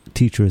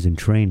teachers in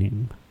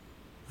training.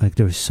 Like,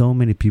 there's so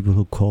many people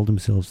who call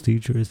themselves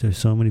teachers. There's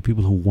so many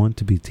people who want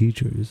to be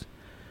teachers.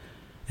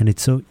 And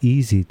it's so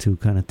easy to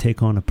kind of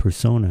take on a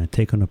persona,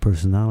 take on a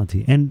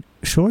personality. And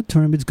short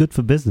term, it's good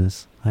for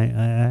business. I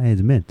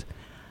admit.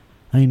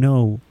 I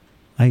know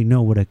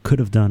what I could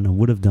have done or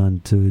would have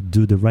done to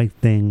do the right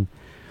thing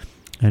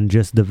and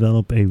just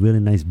develop a really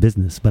nice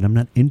business. But I'm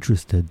not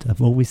interested.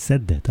 I've always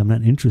said that. I'm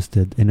not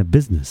interested in a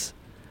business.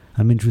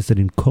 I'm interested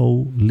in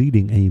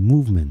co-leading a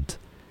movement.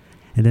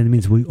 And that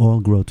means we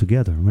all grow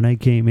together. When I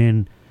came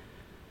in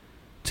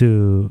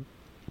to,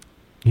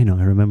 I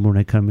remember when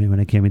I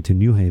came into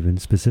New Haven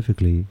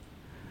specifically,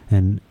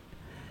 and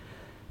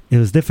it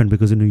was different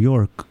because in New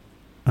York,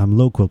 I'm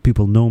local.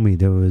 People know me.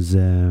 There was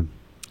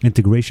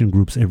integration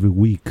groups every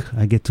week.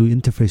 I get to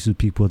interface with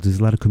people. There's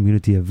a lot of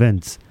community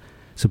events.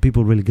 So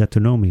people really got to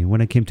know me.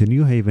 When I came to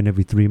New Haven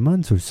every 3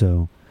 months or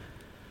so,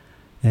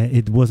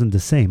 it wasn't the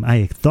same.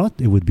 I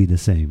thought it would be the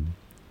same.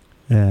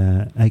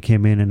 I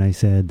came in and I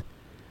said,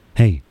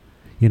 hey,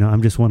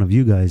 I'm just one of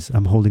you guys.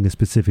 I'm holding a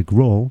specific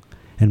role,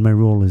 and my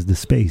role is the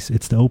space.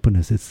 It's the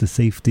openness. It's the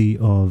safety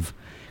of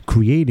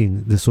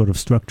creating the sort of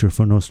structure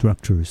for no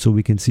structure so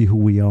we can see who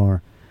we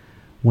are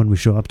when we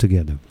show up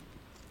together.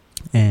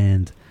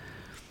 And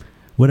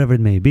whatever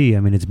it may be,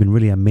 it's been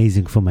really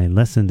amazing for my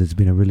lessons. It's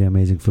been really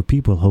amazing for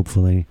people,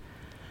 hopefully.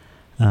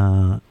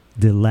 The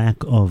lack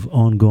of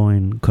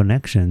ongoing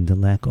connection, the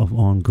lack of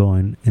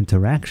ongoing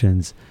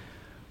interactions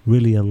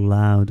really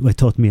it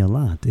taught me a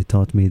lot. It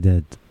taught me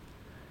that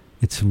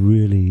it's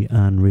really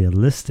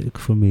unrealistic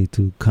for me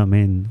to come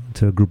in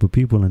to a group of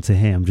people and say,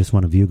 hey, I'm just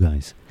one of you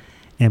guys.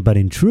 But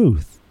in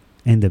truth,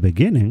 in the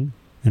beginning,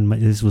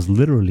 this was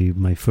literally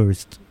my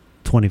first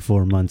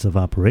 24 months of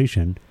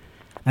operation,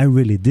 I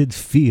really did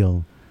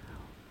feel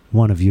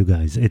one of you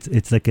guys.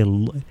 It's like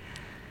and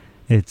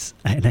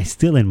I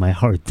still in my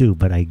heart too,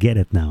 but I get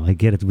it now. I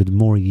get it with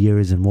more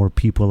years and more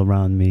people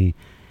around me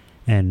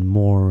and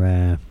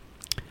more,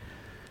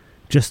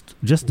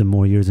 just the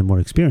more years and more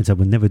experience. I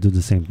would never do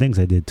the same things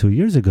I did 2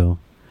 years ago.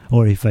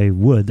 Or if I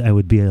would, I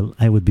would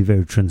be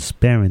very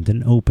transparent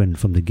and open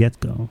from the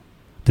get-go.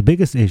 The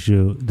biggest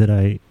issue that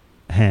I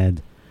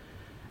had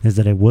is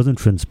that I wasn't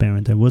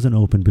transparent. I wasn't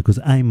open because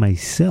I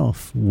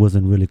myself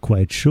wasn't really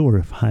quite sure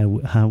of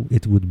how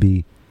it would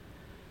be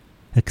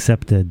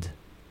accepted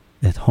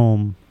at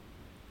home,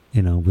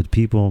 with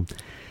people.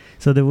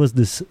 So there was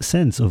this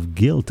sense of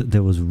guilt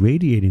that was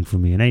radiating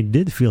from me, and I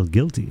did feel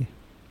guilty.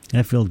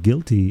 I felt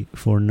guilty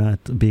for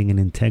not being in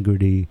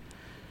integrity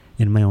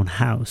in my own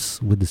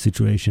house with the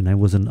situation. I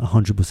wasn't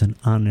 100%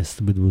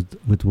 honest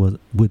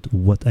with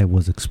what I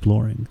was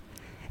exploring.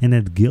 And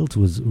that guilt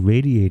was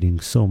radiating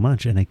so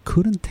much, and I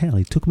couldn't tell.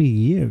 It took me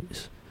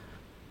years.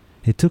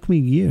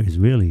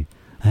 Really.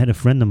 I had a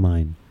friend of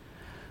mine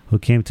who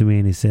came to me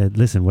and he said,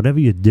 listen, whatever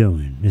you're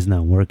doing is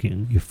not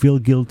working. You feel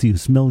guilty, you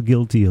smell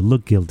guilty, you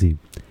look guilty.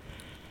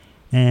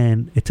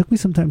 And it took me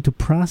some time to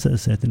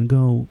process it and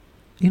go,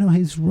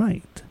 he's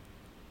right.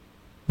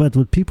 But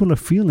what people are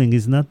feeling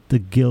is not the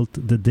guilt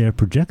that they're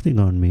projecting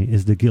on me,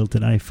 is the guilt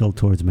that I felt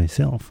towards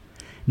myself.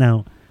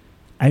 Now,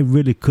 I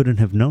really couldn't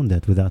have known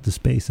that without the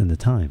space and the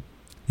time.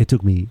 It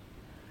took me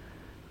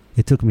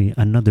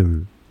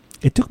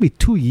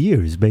 2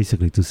 years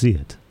basically to see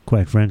it,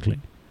 quite frankly.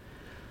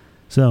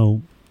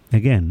 So,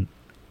 again,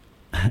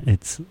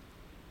 it's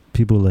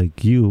people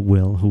like you,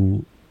 Will,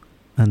 who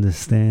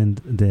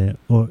understand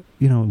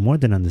more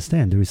than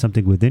understand. There is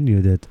something within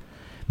you that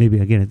maybe,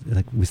 again,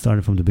 like we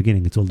started from the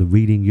beginning. It's all the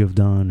reading you've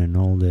done and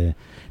all the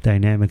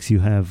dynamics you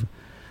have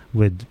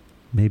with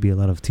maybe a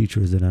lot of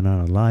teachers that are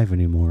not alive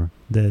anymore,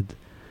 that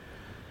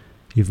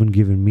you've been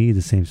giving me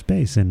the same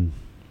space. And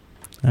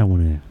I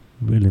want to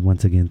really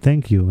once again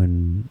thank you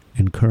and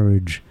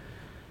encourage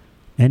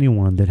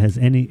anyone that has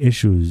any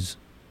issues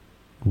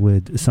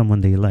with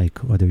someone they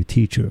like or their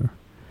teacher,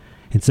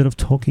 instead of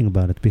talking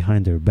about it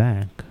behind their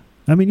back.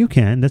 I mean, you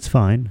can, that's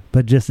fine,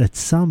 but just at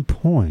some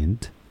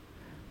point,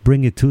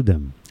 bring it to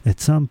them. At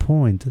some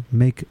point,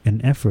 make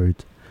an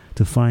effort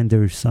to find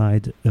their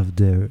side of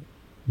their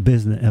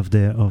business, of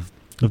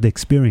the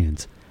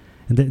experience.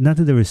 And not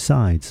that there is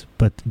sides,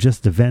 but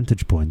just the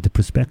vantage point, the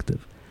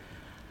perspective.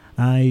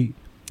 I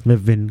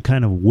have been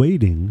kind of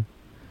waiting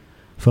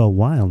for a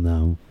while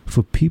now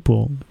for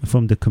people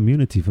from the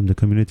community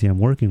I'm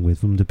working with,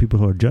 from the people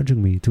who are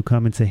judging me, to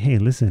come and say, hey,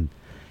 listen,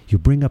 you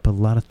bring up a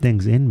lot of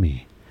things in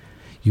me.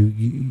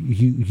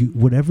 You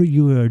whatever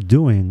you are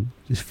doing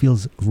just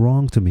feels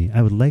wrong to me.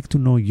 I would like to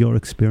know your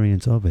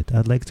experience of it.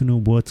 I'd like to know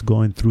what's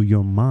going through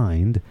your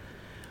mind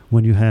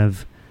when you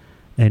have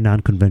a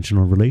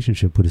non-conventional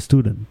relationship with a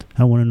student.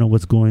 I want to know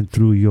what's going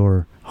through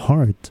your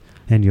heart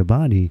and your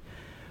body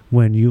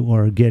when you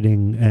are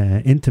getting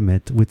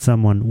intimate with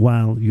someone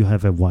while you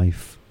have a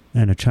wife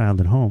and a child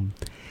at home.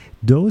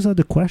 Those are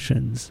the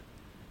questions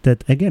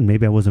that, again,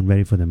 maybe I wasn't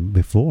ready for them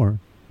before,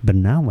 but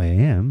now I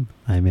am.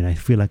 I mean, I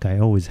feel like I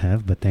always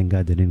have, but thank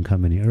God they didn't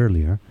come any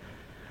earlier.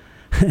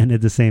 And at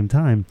the same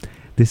time,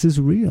 this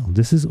is real.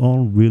 This is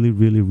all really,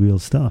 really real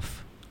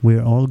stuff.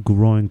 We're all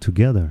growing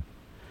together.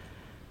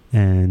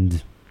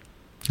 And,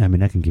 I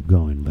mean, I can keep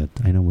going, but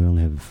I know we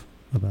only have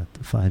about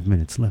 5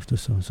 minutes left or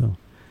so. So,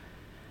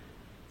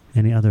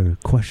 any other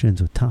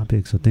questions or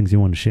topics or things you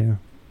want to share?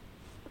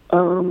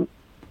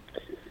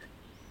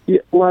 Yeah,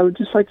 well, I would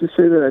just like to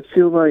say that I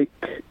feel like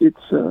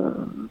it's,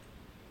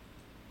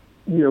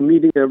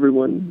 meeting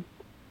everyone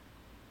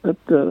at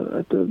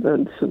the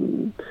events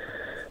and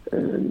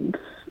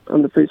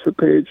on the Facebook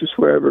page, just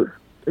wherever,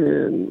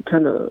 and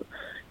kind of,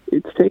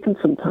 it's taken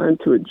some time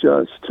to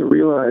adjust to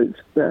realize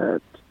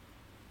that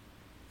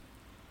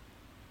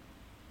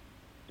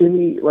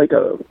any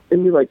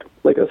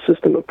a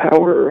system of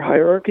power or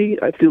hierarchy,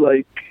 I feel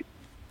like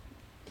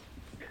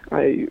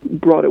I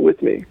brought it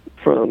with me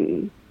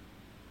from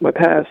my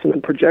past and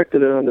then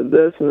projected it onto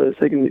this, and then it's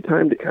taken me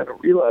time to kind of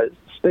realize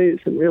the space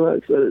and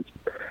realize that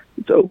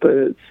it's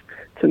open,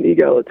 it's an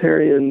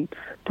egalitarian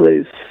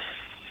place,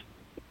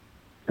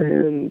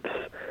 and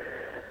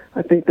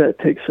I think that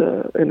takes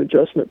an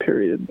adjustment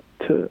period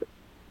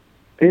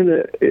and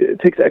it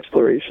takes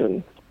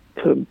exploration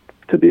to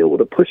be able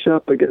to push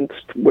up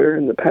against where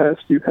in the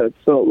past you had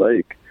felt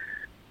like,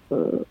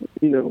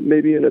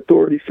 maybe an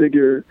authority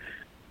figure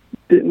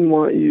didn't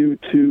want you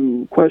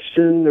to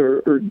question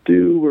or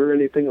do or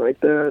anything like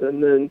that.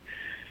 And then,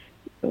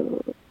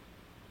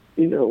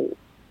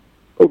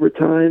 over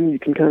time you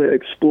can kind of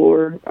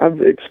explore.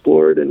 I've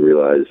explored and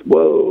realized,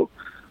 whoa,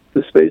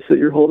 the space that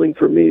you're holding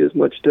for me is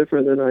much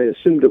different than I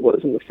assumed it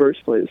was in the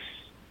first place.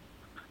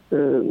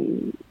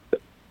 And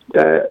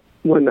that,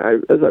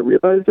 as I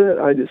realized that,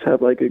 I just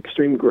have like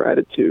extreme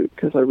gratitude,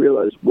 because I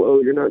realized,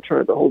 whoa, you're not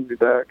trying to hold me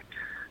back.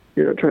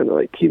 You're not trying to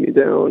like keep me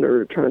down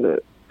or trying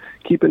to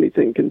keep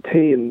anything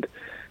contained.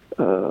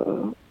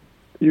 You're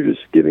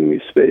just giving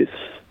me space.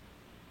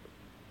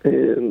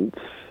 And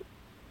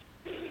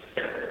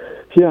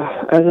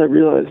yeah, as I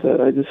realized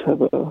that, I just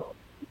have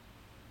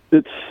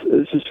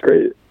it's just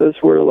great.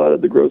 That's where a lot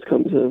of the growth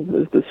comes in,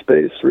 is the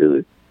space,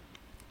 really.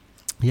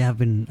 Yeah, I've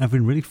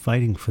been really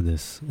fighting for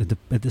this,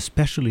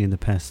 especially in the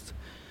past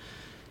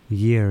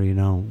year.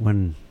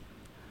 When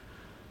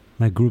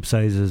my group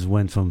sizes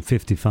went from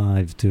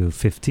 55 to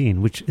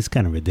 15, which is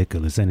kind of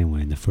ridiculous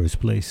anyway in the first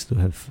place, to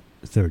have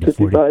 30,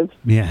 55? 40.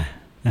 Yeah,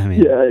 I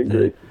mean. Yeah, I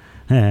agree.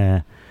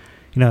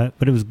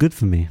 But it was good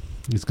for me.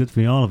 It was good for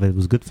me. All of it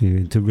was good for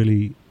me to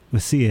really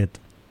see it.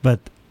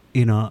 But,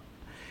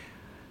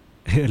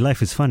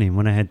 life is funny.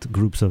 When I had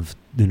groups of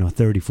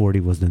 30, 40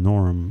 was the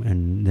norm,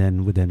 and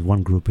then with that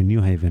one group in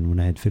New Haven, when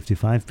I had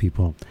 55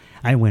 people,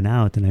 I went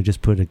out and I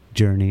just put a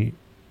journey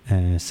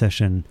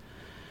session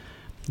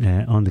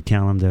on the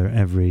calendar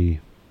every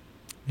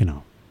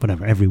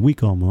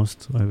week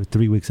almost, or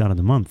 3 weeks out of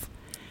the month.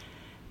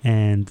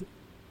 And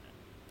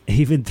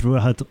even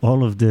throughout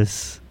all of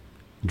this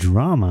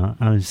drama,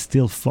 I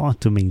still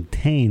fought to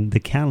maintain the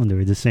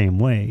calendar the same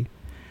way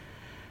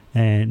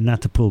and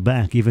not to pull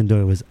back, even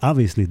though it was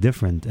obviously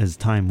different as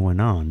time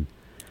went on.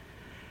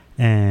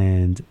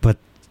 But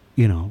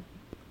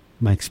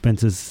my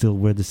expenses still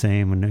were the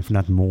same, and if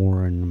not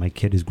more, and my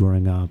kid is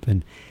growing up,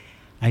 and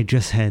I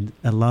just had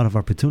a lot of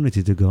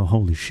opportunity to go,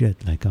 holy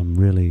shit, like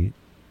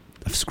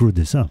I've screwed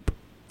this up.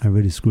 I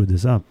really screwed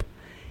this up.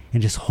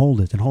 And just hold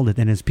it.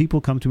 And as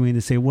people come to me and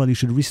they say, well, you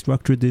should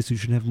restructure this, you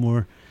should have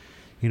more,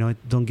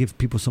 don't give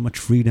people so much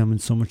freedom and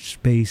so much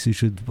space, you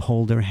should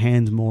hold their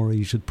hand more,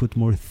 you should put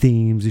more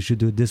themes, you should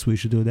do it this way, you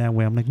should do it that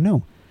way. I'm like,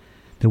 no.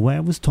 The way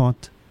I was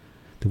taught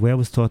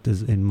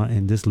is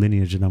in this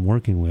lineage that I'm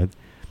working with,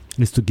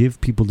 is to give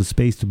people the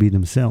space to be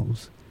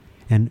themselves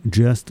and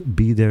just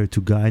be there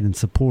to guide and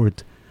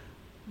support,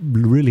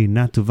 really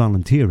not to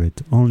volunteer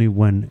it, only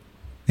when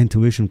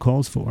intuition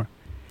calls for.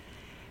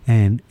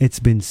 And it's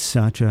been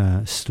such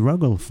a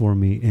struggle for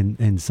me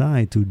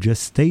inside to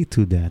just stay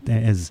to that,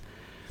 as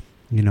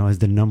you know, as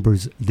the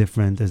numbers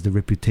different, as the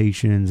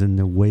reputations and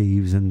the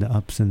waves and the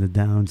ups and the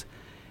downs.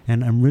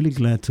 And I'm really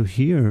glad to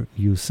hear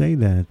you say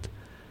that,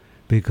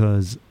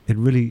 because it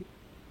really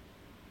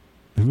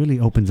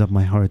opens up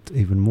my heart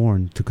even more,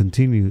 and to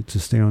continue to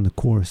stay on the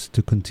course,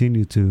 to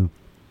continue to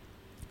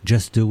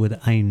just do what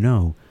I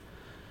know.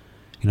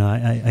 You know,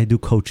 I do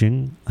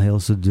coaching. I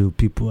also do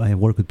I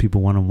work with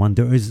people one-on-one.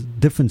 There is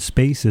different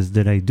spaces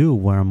that I do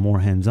where I'm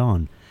more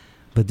hands-on.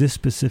 But this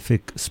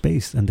specific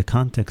space and the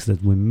context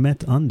that we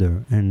met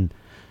under, and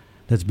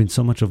that's been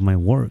so much of my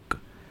work,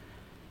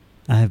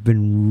 I have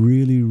been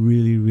really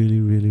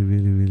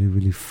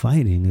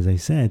fighting, as I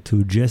said,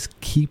 to just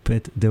keep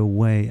it the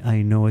way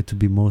I know it to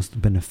be most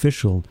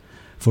beneficial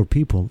for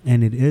people.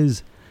 And it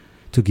is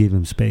to give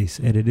them space,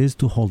 and it is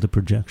to hold the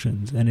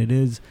projections, and it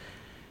is,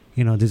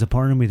 you know, there's a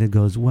part of me that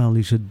goes, well,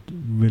 you should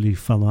really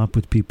follow up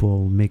with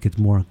people, make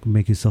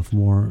yourself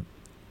more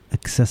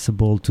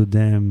accessible to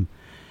them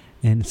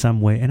in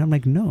some way. And I'm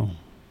like, no,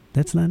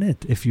 that's not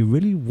it. If you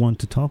really want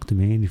to talk to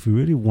me, and if you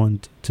really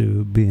want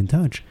to be in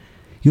touch,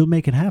 you'll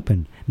make it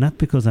happen. Not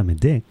because I'm a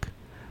dick,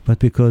 but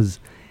because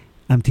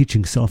I'm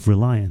teaching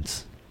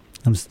self-reliance.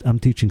 I'm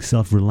teaching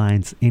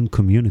self-reliance in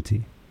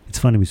community. It's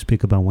funny, we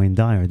speak about Wayne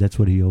Dyer. That's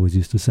what he always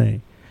used to say,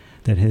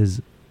 that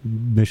his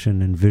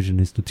mission and vision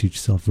is to teach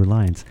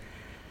self-reliance.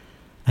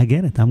 I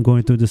get it. I'm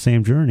going through the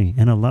same journey,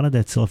 and a lot of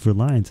that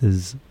self-reliance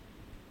is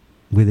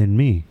within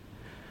me.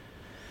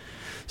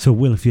 So,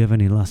 Will, if you have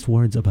any last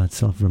words about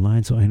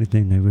self-reliance or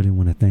anything, I really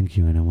want to thank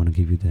you, and I want to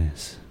give you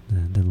this.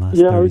 The last 30 seconds.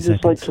 Yeah, I would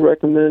just like to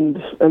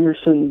recommend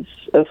Emerson's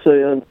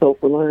essay on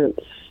self-reliance.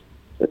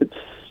 It's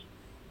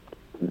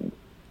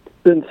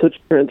been such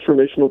a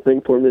transformational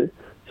thing for me.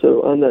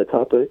 So on that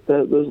topic,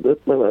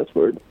 that's my last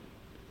word.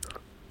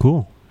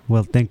 Cool.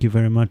 Well, thank you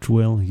very much,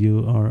 Will.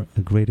 You are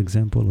a great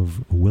example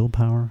of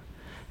willpower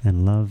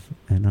and love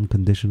and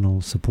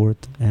unconditional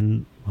support.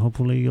 And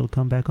hopefully you'll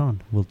come back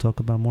on. We'll talk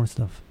about more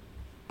stuff.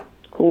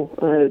 Cool.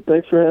 All right.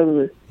 Thanks for having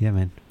me. Yeah,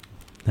 man.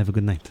 Have a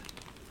good night.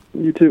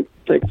 You too.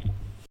 Thanks.